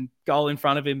open goal in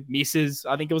front of him, misses.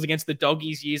 I think it was against the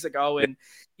Doggies years ago. And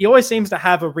he always seems to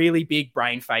have a really big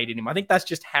brain fade in him. I think that's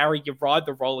just Harry. You ride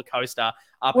the roller coaster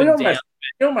up and down.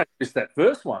 You almost missed that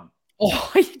first one.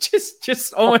 Oh, he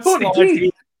just almost I thought he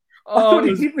did. I thought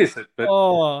he did miss it. But,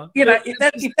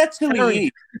 if that's who he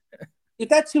is, if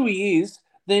that's who he is,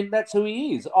 then that's who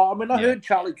he is. I mean, I heard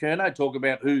Charlie Curnow talk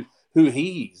about who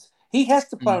he is. He has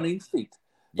to play on instinct.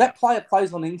 That player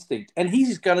plays on instinct, and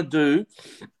he's going to do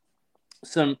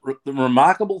some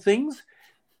remarkable things,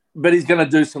 but he's going to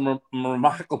do some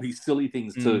remarkably silly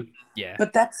things too. Yeah.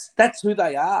 But that's who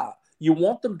they are. You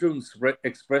want them to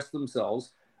express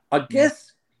themselves, I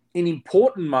guess, in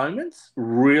important moments,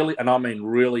 really, and I mean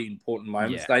really important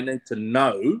moments. They need to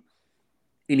know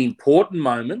in important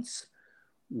moments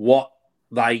what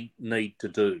they need to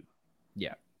do.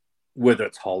 Yeah. Whether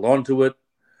it's hold on to it,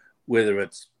 whether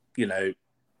it's,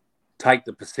 take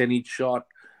the percentage shot,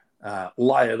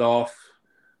 lay it off,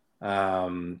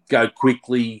 go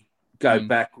quickly, go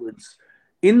backwards.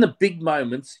 In the big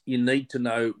moments, you need to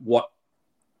know what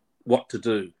to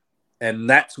do. And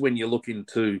that's when you look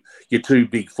into your two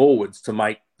big forwards to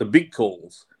make the big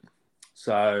calls.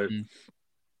 So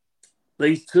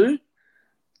these two,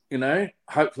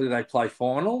 hopefully they play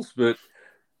finals, but,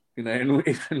 and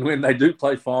when they do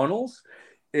play finals,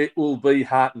 it will be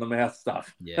heart in the mouth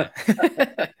stuff. Yeah.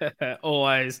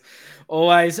 Always.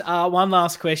 One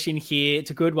last question here. It's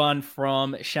a good one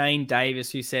from Shane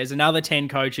Davis, who says, another 10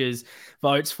 coaches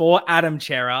votes for Adam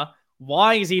Chera.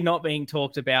 Why is he not being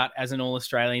talked about as an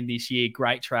All-Australian this year?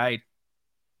 Great trade.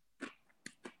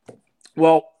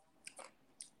 Well,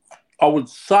 I would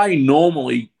say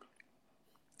normally,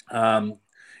 if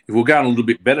we're going a little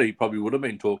bit better, he probably would have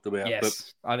been talked about.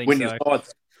 Yes, but I think when so. When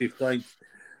you're 15th,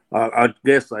 I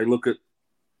guess they look at,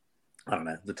 I don't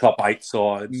know, the top 8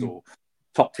 sides or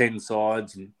top 10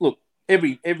 sides. And look,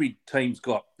 every team's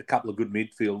got a couple of good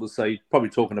midfielders. So you're probably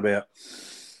talking about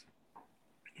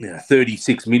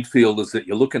 36 midfielders that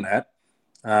you're looking at.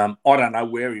 I don't know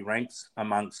where he ranks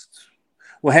amongst.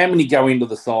 Well, how many go into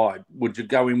the side? Would you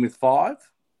go in with 5?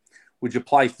 Would you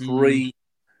play 3?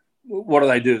 What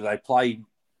do? Do they play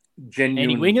genuine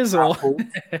any wingers or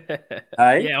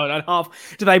hey? Yeah, not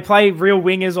half. Do they play real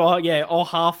wingers or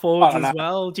half forwards as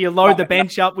well? Do you load the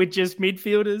bench up with just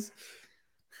midfielders?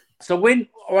 So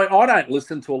I don't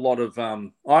listen to a lot of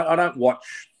I don't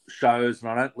watch shows and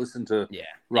I don't listen to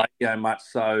radio much.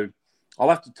 So I'll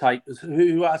have to take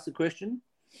who asked the question?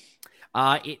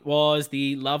 It was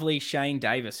the lovely Shane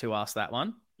Davis who asked that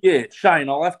one. Yeah, Shane,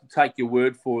 I'll have to take your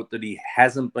word for it that he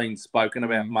hasn't been spoken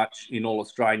about much in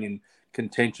All-Australian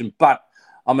contention. But,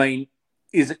 I mean,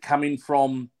 is it coming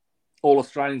from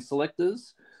All-Australian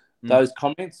selectors, those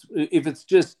comments? If it's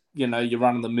just, your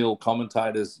run-of-the-mill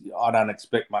commentators, I don't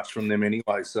expect much from them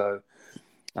anyway. So,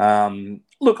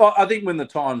 look, I think when the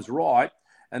time's right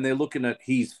and they're looking at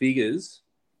his figures,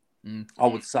 I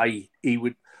would say he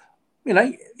would,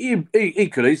 he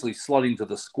could easily slot into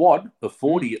the squad of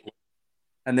 40 at least.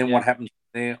 And then what happens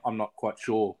there, I'm not quite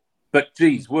sure. But,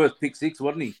 geez, worth pick 6,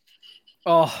 wasn't he?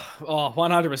 Oh,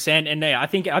 100%. And I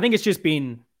think it's just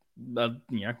been, when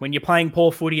you're playing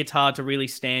poor footy, it's hard to really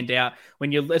stand out.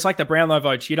 It's like the Brownlow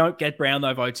votes. You don't get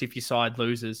Brownlow votes if your side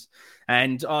loses.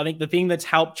 And I think the thing that's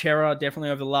helped Chera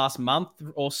definitely over the last month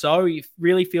or so, it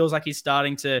really feels like he's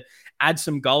starting to add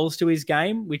some goals to his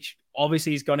game, which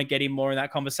obviously is going to get him more in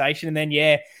that conversation. And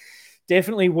then,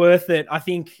 definitely worth it. I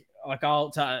think like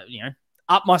I'll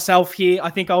up myself here. I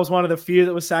think I was one of the few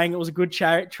that was saying it was a good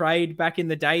trade back in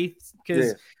the day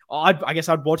because I guess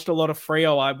I'd watched a lot of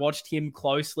Freo. I watched him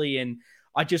closely, and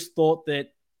I just thought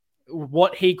that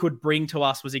what he could bring to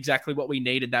us was exactly what we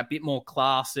needed, that bit more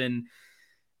class. And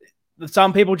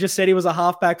some people just said he was a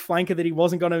halfback flanker, that he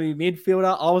wasn't going to be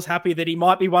midfielder. I was happy that he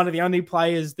might be one of the only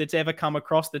players that's ever come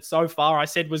across that so far I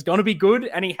said was going to be good,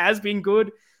 and he has been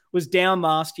good. Was down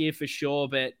last year for sure,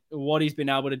 but what he's been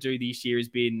able to do this year has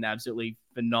been absolutely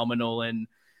phenomenal, and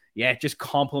just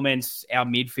complements our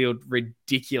midfield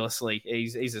ridiculously.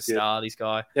 He's a star, this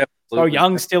guy. Yeah, so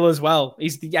young still as well.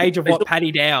 He's the age of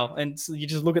Paddy Dow, and so you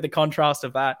just look at the contrast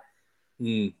of that.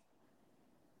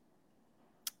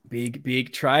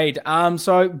 Big trade.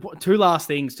 So two last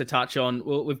things to touch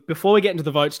on. Before we get into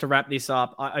the votes to wrap this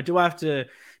up, I do have to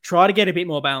try to get a bit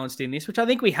more balanced in this, which I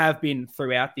think we have been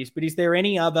throughout this. But is there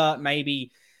any other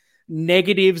maybe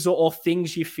negatives or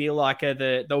things you feel like are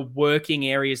the working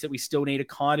areas that we still need to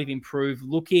kind of improve,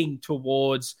 looking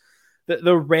towards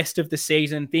the rest of the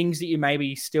season, things that you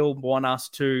maybe still want us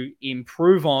to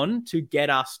improve on to get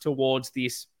us towards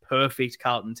this perfect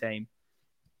Carlton team?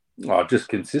 Oh, just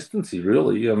consistency,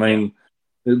 really. I mean,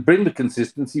 bring the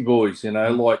consistency, boys.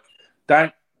 Like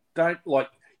don't like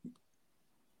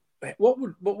what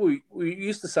we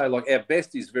used to say. Like our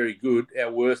best is very good,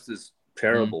 our worst is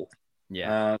terrible.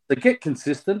 Yeah. To get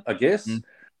consistent, I guess,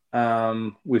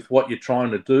 with what you're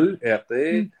trying to do out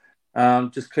there.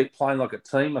 Just keep playing like a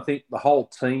team. I think the whole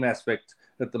team aspect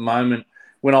at the moment,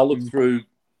 when I look through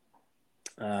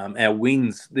our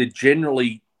wins,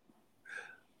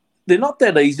 they're not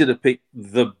that easy to pick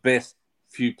the best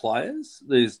few players.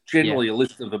 There's generally a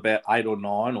list of about 8 or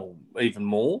 9 or even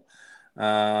more,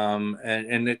 and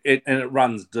it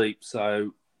runs deep.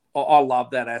 So I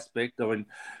love that aspect. I mean,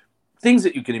 things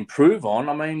that you can improve on.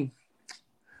 I mean,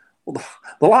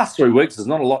 the last 3 weeks there's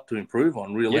not a lot to improve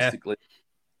on realistically.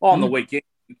 On the weekend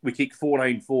we kicked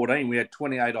 14-14. We had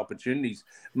 28 opportunities.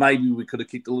 Maybe we could have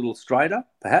kicked a little straighter,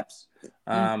 perhaps.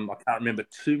 I can't remember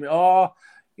too many.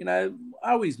 I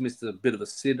always missed a bit of a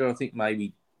sitter. I think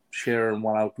maybe Shearer and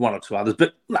one or two others.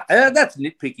 But no, that's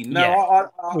nitpicking. No,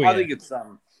 I think it's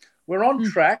we're on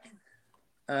track,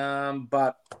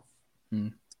 but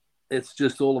it's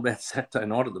just all about Saturday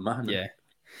night at the moment.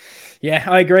 Yeah,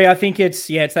 I agree. I think it's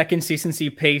that consistency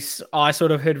piece I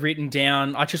sort of had written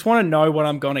down. I just want to know what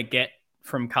I'm going to get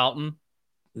from Carlton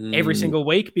every single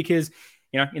week, because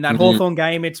in that Hawthorn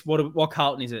game, it's what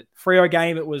Carlton is it? Freo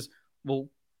game, it was, well,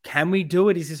 can we do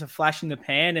it? Is this a flash in the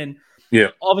pan? And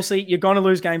obviously you're going to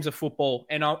lose games of football,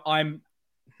 and I'm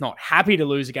not happy to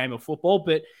lose a game of football,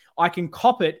 but I can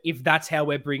cop it if that's how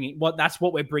that's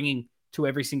what we're bringing to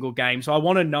every single game. So I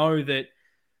want to know that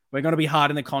we're going to be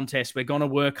hard in the contest. We're going to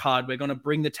work hard. We're going to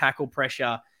bring the tackle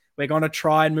pressure. We're going to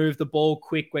try and move the ball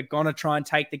quick. We're going to try and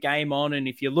take the game on. And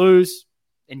if you lose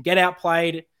and get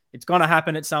outplayed, it's going to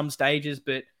happen at some stages,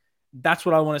 but that's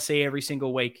what I want to see every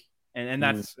single week. And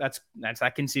that's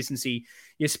that consistency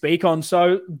you speak on.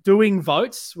 So doing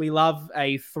votes, we love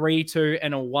a 3, 2,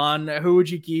 and a 1. Who would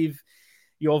you give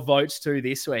your votes to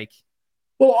this week?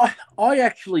 Well,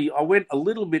 I went a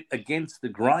little bit against the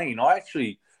grain. I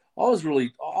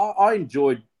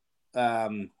enjoyed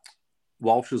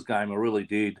Walsh's game. I really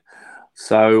did.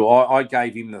 So I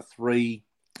gave him the 3.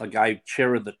 I gave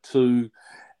Chera the 2,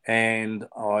 and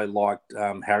I liked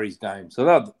Harry's game. So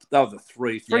that were the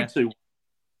 3. 3-2.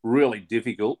 Really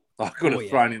difficult. I could have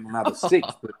thrown in another 6.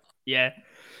 But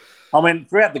I mean,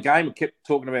 throughout the game, I kept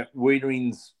talking about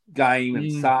Wiedering's game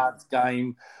and Sard's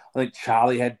game. I think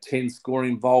Charlie had 10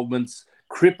 scoring involvements.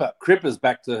 Cripper's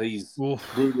back to his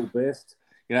brutal best.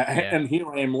 And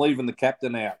here I am leaving the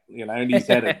captain out. And he's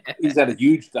had a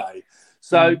huge day.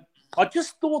 So I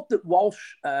just thought that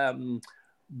Walsh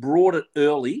brought it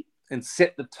early and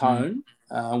set the tone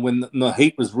when the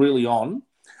heat was really on.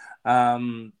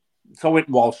 So I went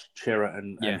Walsh, Chera,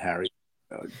 and Harry.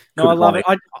 No, I love it.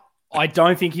 I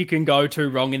don't think you can go too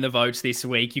wrong in the votes this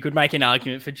week. You could make an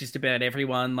argument for just about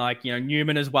everyone, like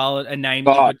Newman as well, a name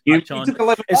that you could touch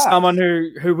on as someone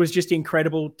who was just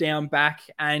incredible down back.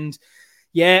 And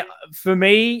for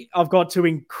me, I've got 2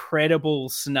 incredible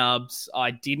snubs.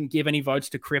 I didn't give any votes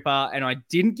to Cripper, and I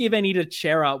didn't give any to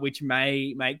Chera, which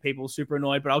may make people super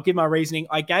annoyed, but I'll give my reasoning.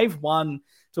 I gave 1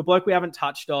 to a bloke we haven't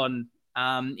touched on,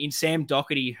 in Sam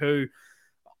Doherty, who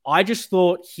I just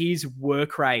thought his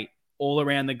work rate all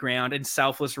around the ground and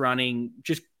selfless running,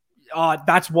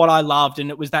 that's what I loved.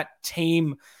 And it was that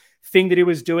team thing that he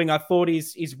was doing. I thought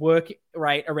his work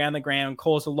rate around the ground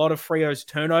caused a lot of Freo's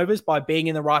turnovers by being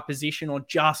in the right position or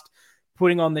just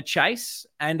putting on the chase.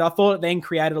 And I thought it then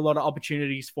created a lot of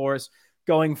opportunities for us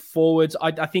going forwards.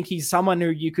 I think he's someone who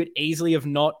you could easily have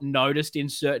not noticed in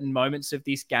certain moments of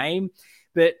this game.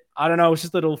 But I don't know, it's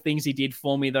just little things he did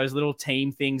for me, those little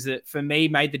team things that for me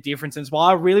made the difference. And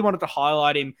why I really wanted to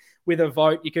highlight him with a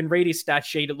vote. You can read his stat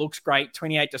sheet. It looks great.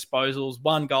 28 disposals,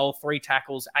 1 goal, 3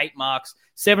 tackles, 8 marks,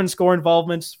 7 score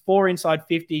involvements, 4 inside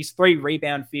 50s, 3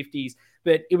 rebound 50s.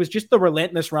 But it was just the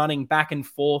relentless running back and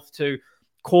forth to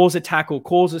cause a tackle,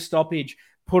 cause a stoppage,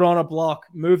 put on a block,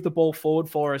 move the ball forward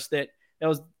for us, that there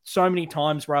was so many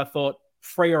times where I thought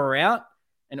free or out,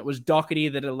 and it was Doherty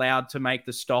that allowed to make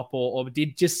the stop or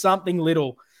did just something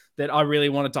little that I really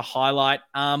wanted to highlight.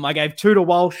 I gave 2 to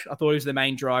Walsh. I thought he was the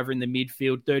main driver in the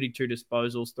midfield, 32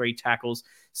 disposals, 3 tackles,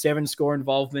 7 score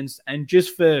involvements. And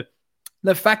just for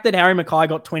the fact that Harry Mackay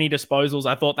got 20 disposals,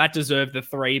 I thought that deserved the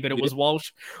 3, but it was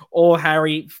Walsh or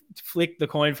Harry flicked the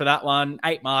coin for that one.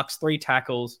 8 marks, 3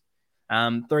 tackles,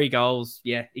 3 goals.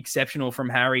 Yeah, exceptional from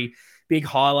Harry. Big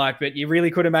highlight, but you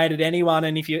really could have made it anyone.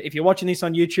 And if you're watching this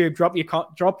on YouTube,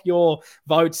 drop your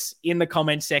votes in the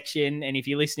comment section. And if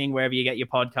you're listening wherever you get your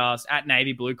podcast, at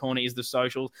Navy Blue Corner is the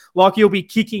socials. Like, you'll be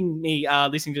kicking me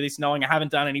listening to this, knowing I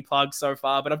haven't done any plugs so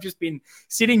far, but I've just been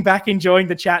sitting back enjoying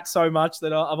the chat so much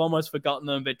that I've almost forgotten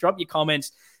them. But drop your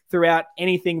comments throughout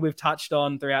anything we've touched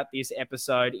on throughout this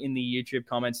episode in the YouTube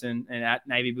comments and at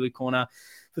Navy Blue Corner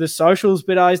for the socials.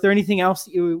 But is there anything else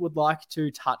that you would like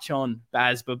to touch on,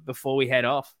 Baz, before we head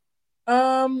off?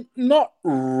 Not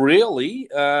really.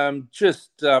 I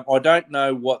don't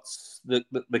know what's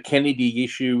the Kennedy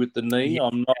issue with the knee. Yeah,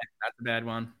 I'm not. That's a bad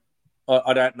one.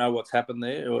 I don't know what's happened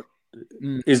there.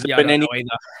 Is there been any?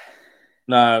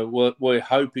 No. We're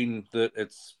hoping that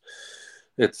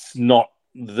it's not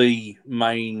the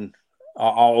main.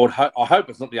 I hope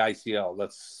it's not the ACL.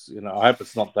 I hope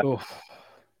it's not that. Oof.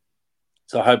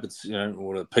 So I hope it's,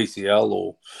 or a PCL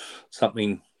or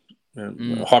something,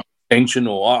 hypertension,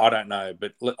 or I don't know.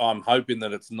 But I'm hoping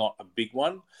that it's not a big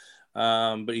one.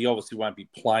 But he obviously won't be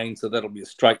playing, so that'll be a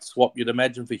straight swap, you'd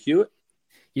imagine, for Hewitt.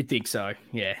 You'd think so,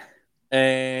 yeah.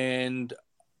 And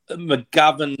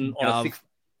McGovern on a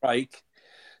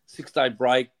 6-day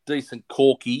break, decent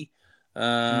corky.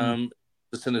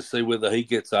 Just going to see whether he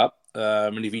gets up.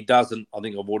 And if he doesn't, I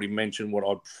think I've already mentioned what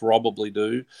I'd probably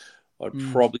do.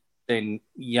 I'd probably send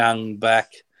Young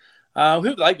back. Who have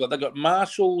they got? They've got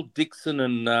Marshall, Dixon,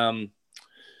 and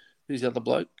who's the other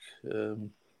bloke?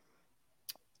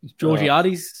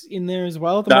 Georgiades in there as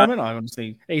well at the moment. I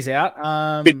honestly, he's out.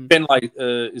 Finlay,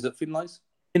 is it Finlay's?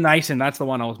 Finlayson, that's the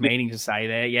one I was meaning to say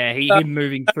there. Yeah, him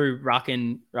moving through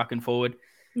rucking forward.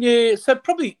 Yeah, so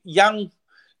probably young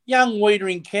Weeder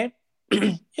in camp.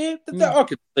 I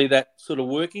could see that sort of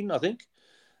working, I think.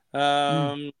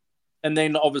 And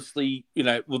then obviously,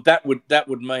 that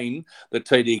would mean that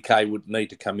TDK would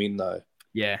need to come in though.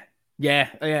 Yeah.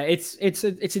 It's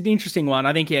an interesting one.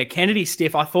 I think Kennedy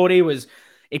stiff. I thought he was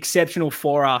exceptional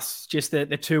for us. Just the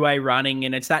two-way running,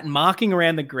 and it's that marking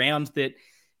around the ground that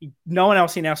no one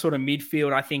else in our sort of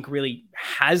midfield, I think, really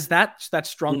has that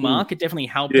strong mark. It definitely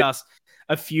helped us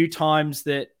a few times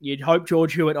that you'd hope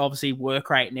George Hewitt, obviously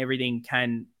work rate and everything,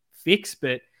 can fix,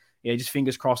 but just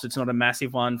fingers crossed it's not a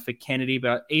massive one for Kennedy,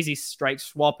 but easy straight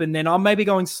swap. And then I'm maybe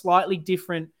going slightly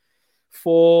different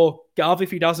for Gov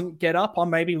if he doesn't get up. I'm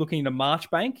maybe looking to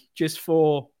Marchbank just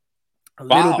for a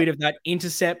little bit of that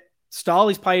intercept style.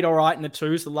 He's played all right in the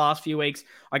twos the last few weeks.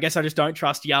 I guess I just don't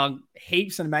trust Young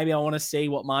heaps, and maybe I want to see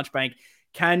what Marchbank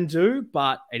can do,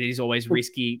 but it is always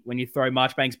risky when you throw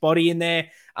Marchbank's body in there.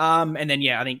 And then,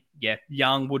 I think,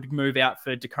 Young would move out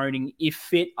for De Koning if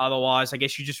fit. Otherwise, I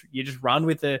guess you just run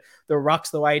with the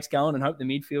rucks the way it's going and hope the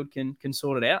midfield can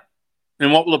sort it out.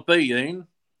 And what will it be, Ian?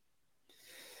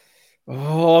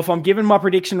 Oh, if I'm giving my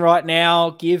prediction right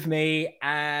now, give me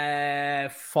a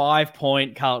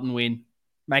 5-point Carlton win.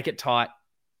 Make it tight.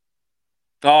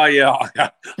 Oh, yeah.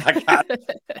 I can't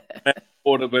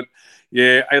order, but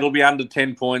it'll be under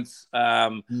 10 points.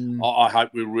 I hope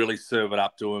we really serve it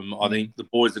up to them. I think the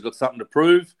boys have got something to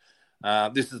prove.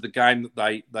 This is the game that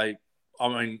they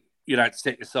you don't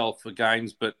set yourself for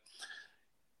games, but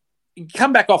you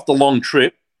come back off the long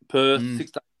trip, Perth,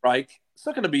 6-day break. It's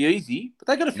not going to be easy, but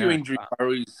they got a few injury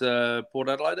worries, Port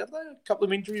Adelaide, have they? A couple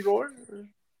of injuries, Roy?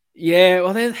 Yeah,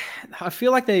 well, I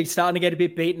feel like they're starting to get a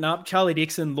bit beaten up. Charlie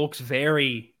Dixon looks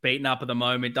very beaten up at the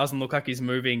moment. Doesn't look like he's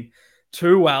moving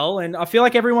too well. And I feel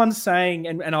like everyone's saying,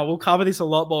 and I will cover this a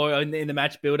lot more in the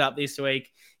match build-up this week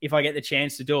if I get the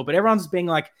chance to do it, but everyone's being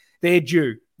like, they're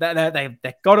due. They've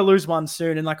got to lose one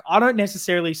soon. And I don't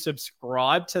necessarily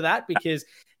subscribe to that because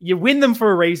you win them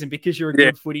for a reason, because you're a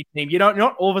good footy team. You're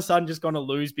not all of a sudden just going to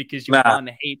lose because you've won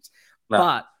heaps.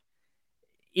 But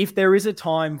if there is a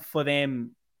time for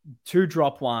them to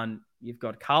drop one, you've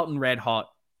got Carlton red hot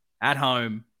at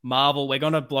home. Marvel, we're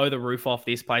going to blow the roof off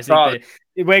this place. Right.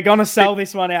 We're going to sell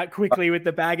this one out quickly with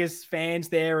the Baggers fans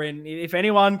there. And if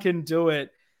anyone can do it,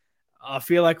 I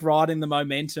feel like riding the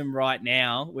momentum right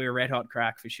now, we're a red hot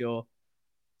crack for sure.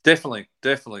 Definitely.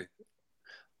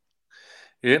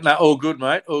 Yeah, no, all good,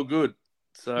 mate. All good.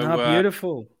 So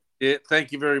beautiful. Yeah,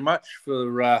 thank you very much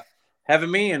for having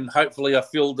me, and hopefully I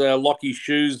filled Lockie's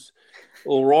shoes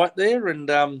all right there, and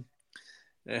and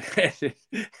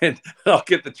I'll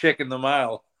get the check in the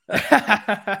mail.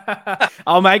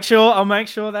 I'll make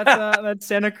sure that's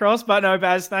sent across. But no,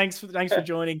 Baz, thanks for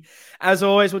joining. As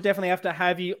always, we'll definitely have to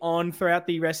have you on throughout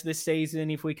the rest of the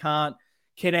season if we can't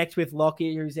connect with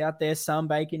Lockie, who's out there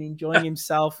sunbaking, enjoying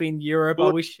himself in Europe.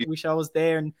 I wish I was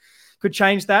there and could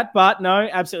change that, but no,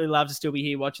 absolutely love to still be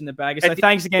here watching the Baggers. So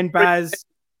thanks again, Baz.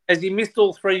 Has he missed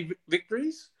all 3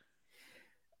 victories?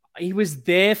 He was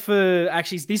there for,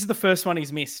 actually, this is the first one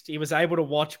he's missed. He was able to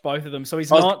watch both of them. So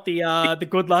he's not the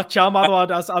good luck charm.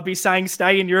 Otherwise, I'll be saying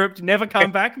stay in Europe, never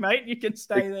come back, mate. You can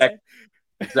stay there.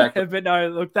 Exactly. But no,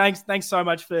 look, thanks so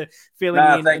much for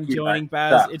filling in and joining,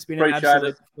 Baz. It's been an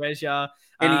absolute pleasure.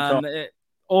 Anytime.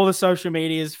 All the social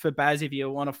medias for Baz, if you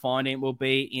want to find him, will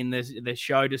be in the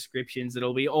show descriptions.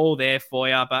 It'll be all there for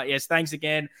you. But yes, thanks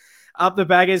again. Up the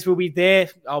Baggers will be there.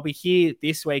 I'll be here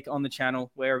this week on the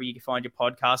channel, wherever you can find your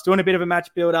podcast, doing a bit of a match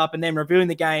build-up and then reviewing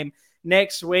the game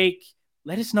next week.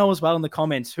 Let us know as well in the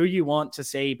comments who you want to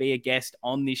see be a guest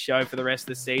on this show for the rest of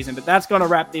the season. But that's going to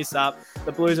wrap this up.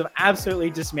 The Blues have absolutely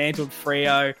dismantled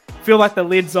Freo. Feel like the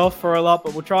lid's off for a lot,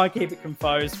 but we'll try and keep it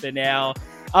composed for now.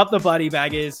 Up the bloody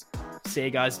Baggers. See you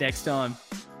guys next time.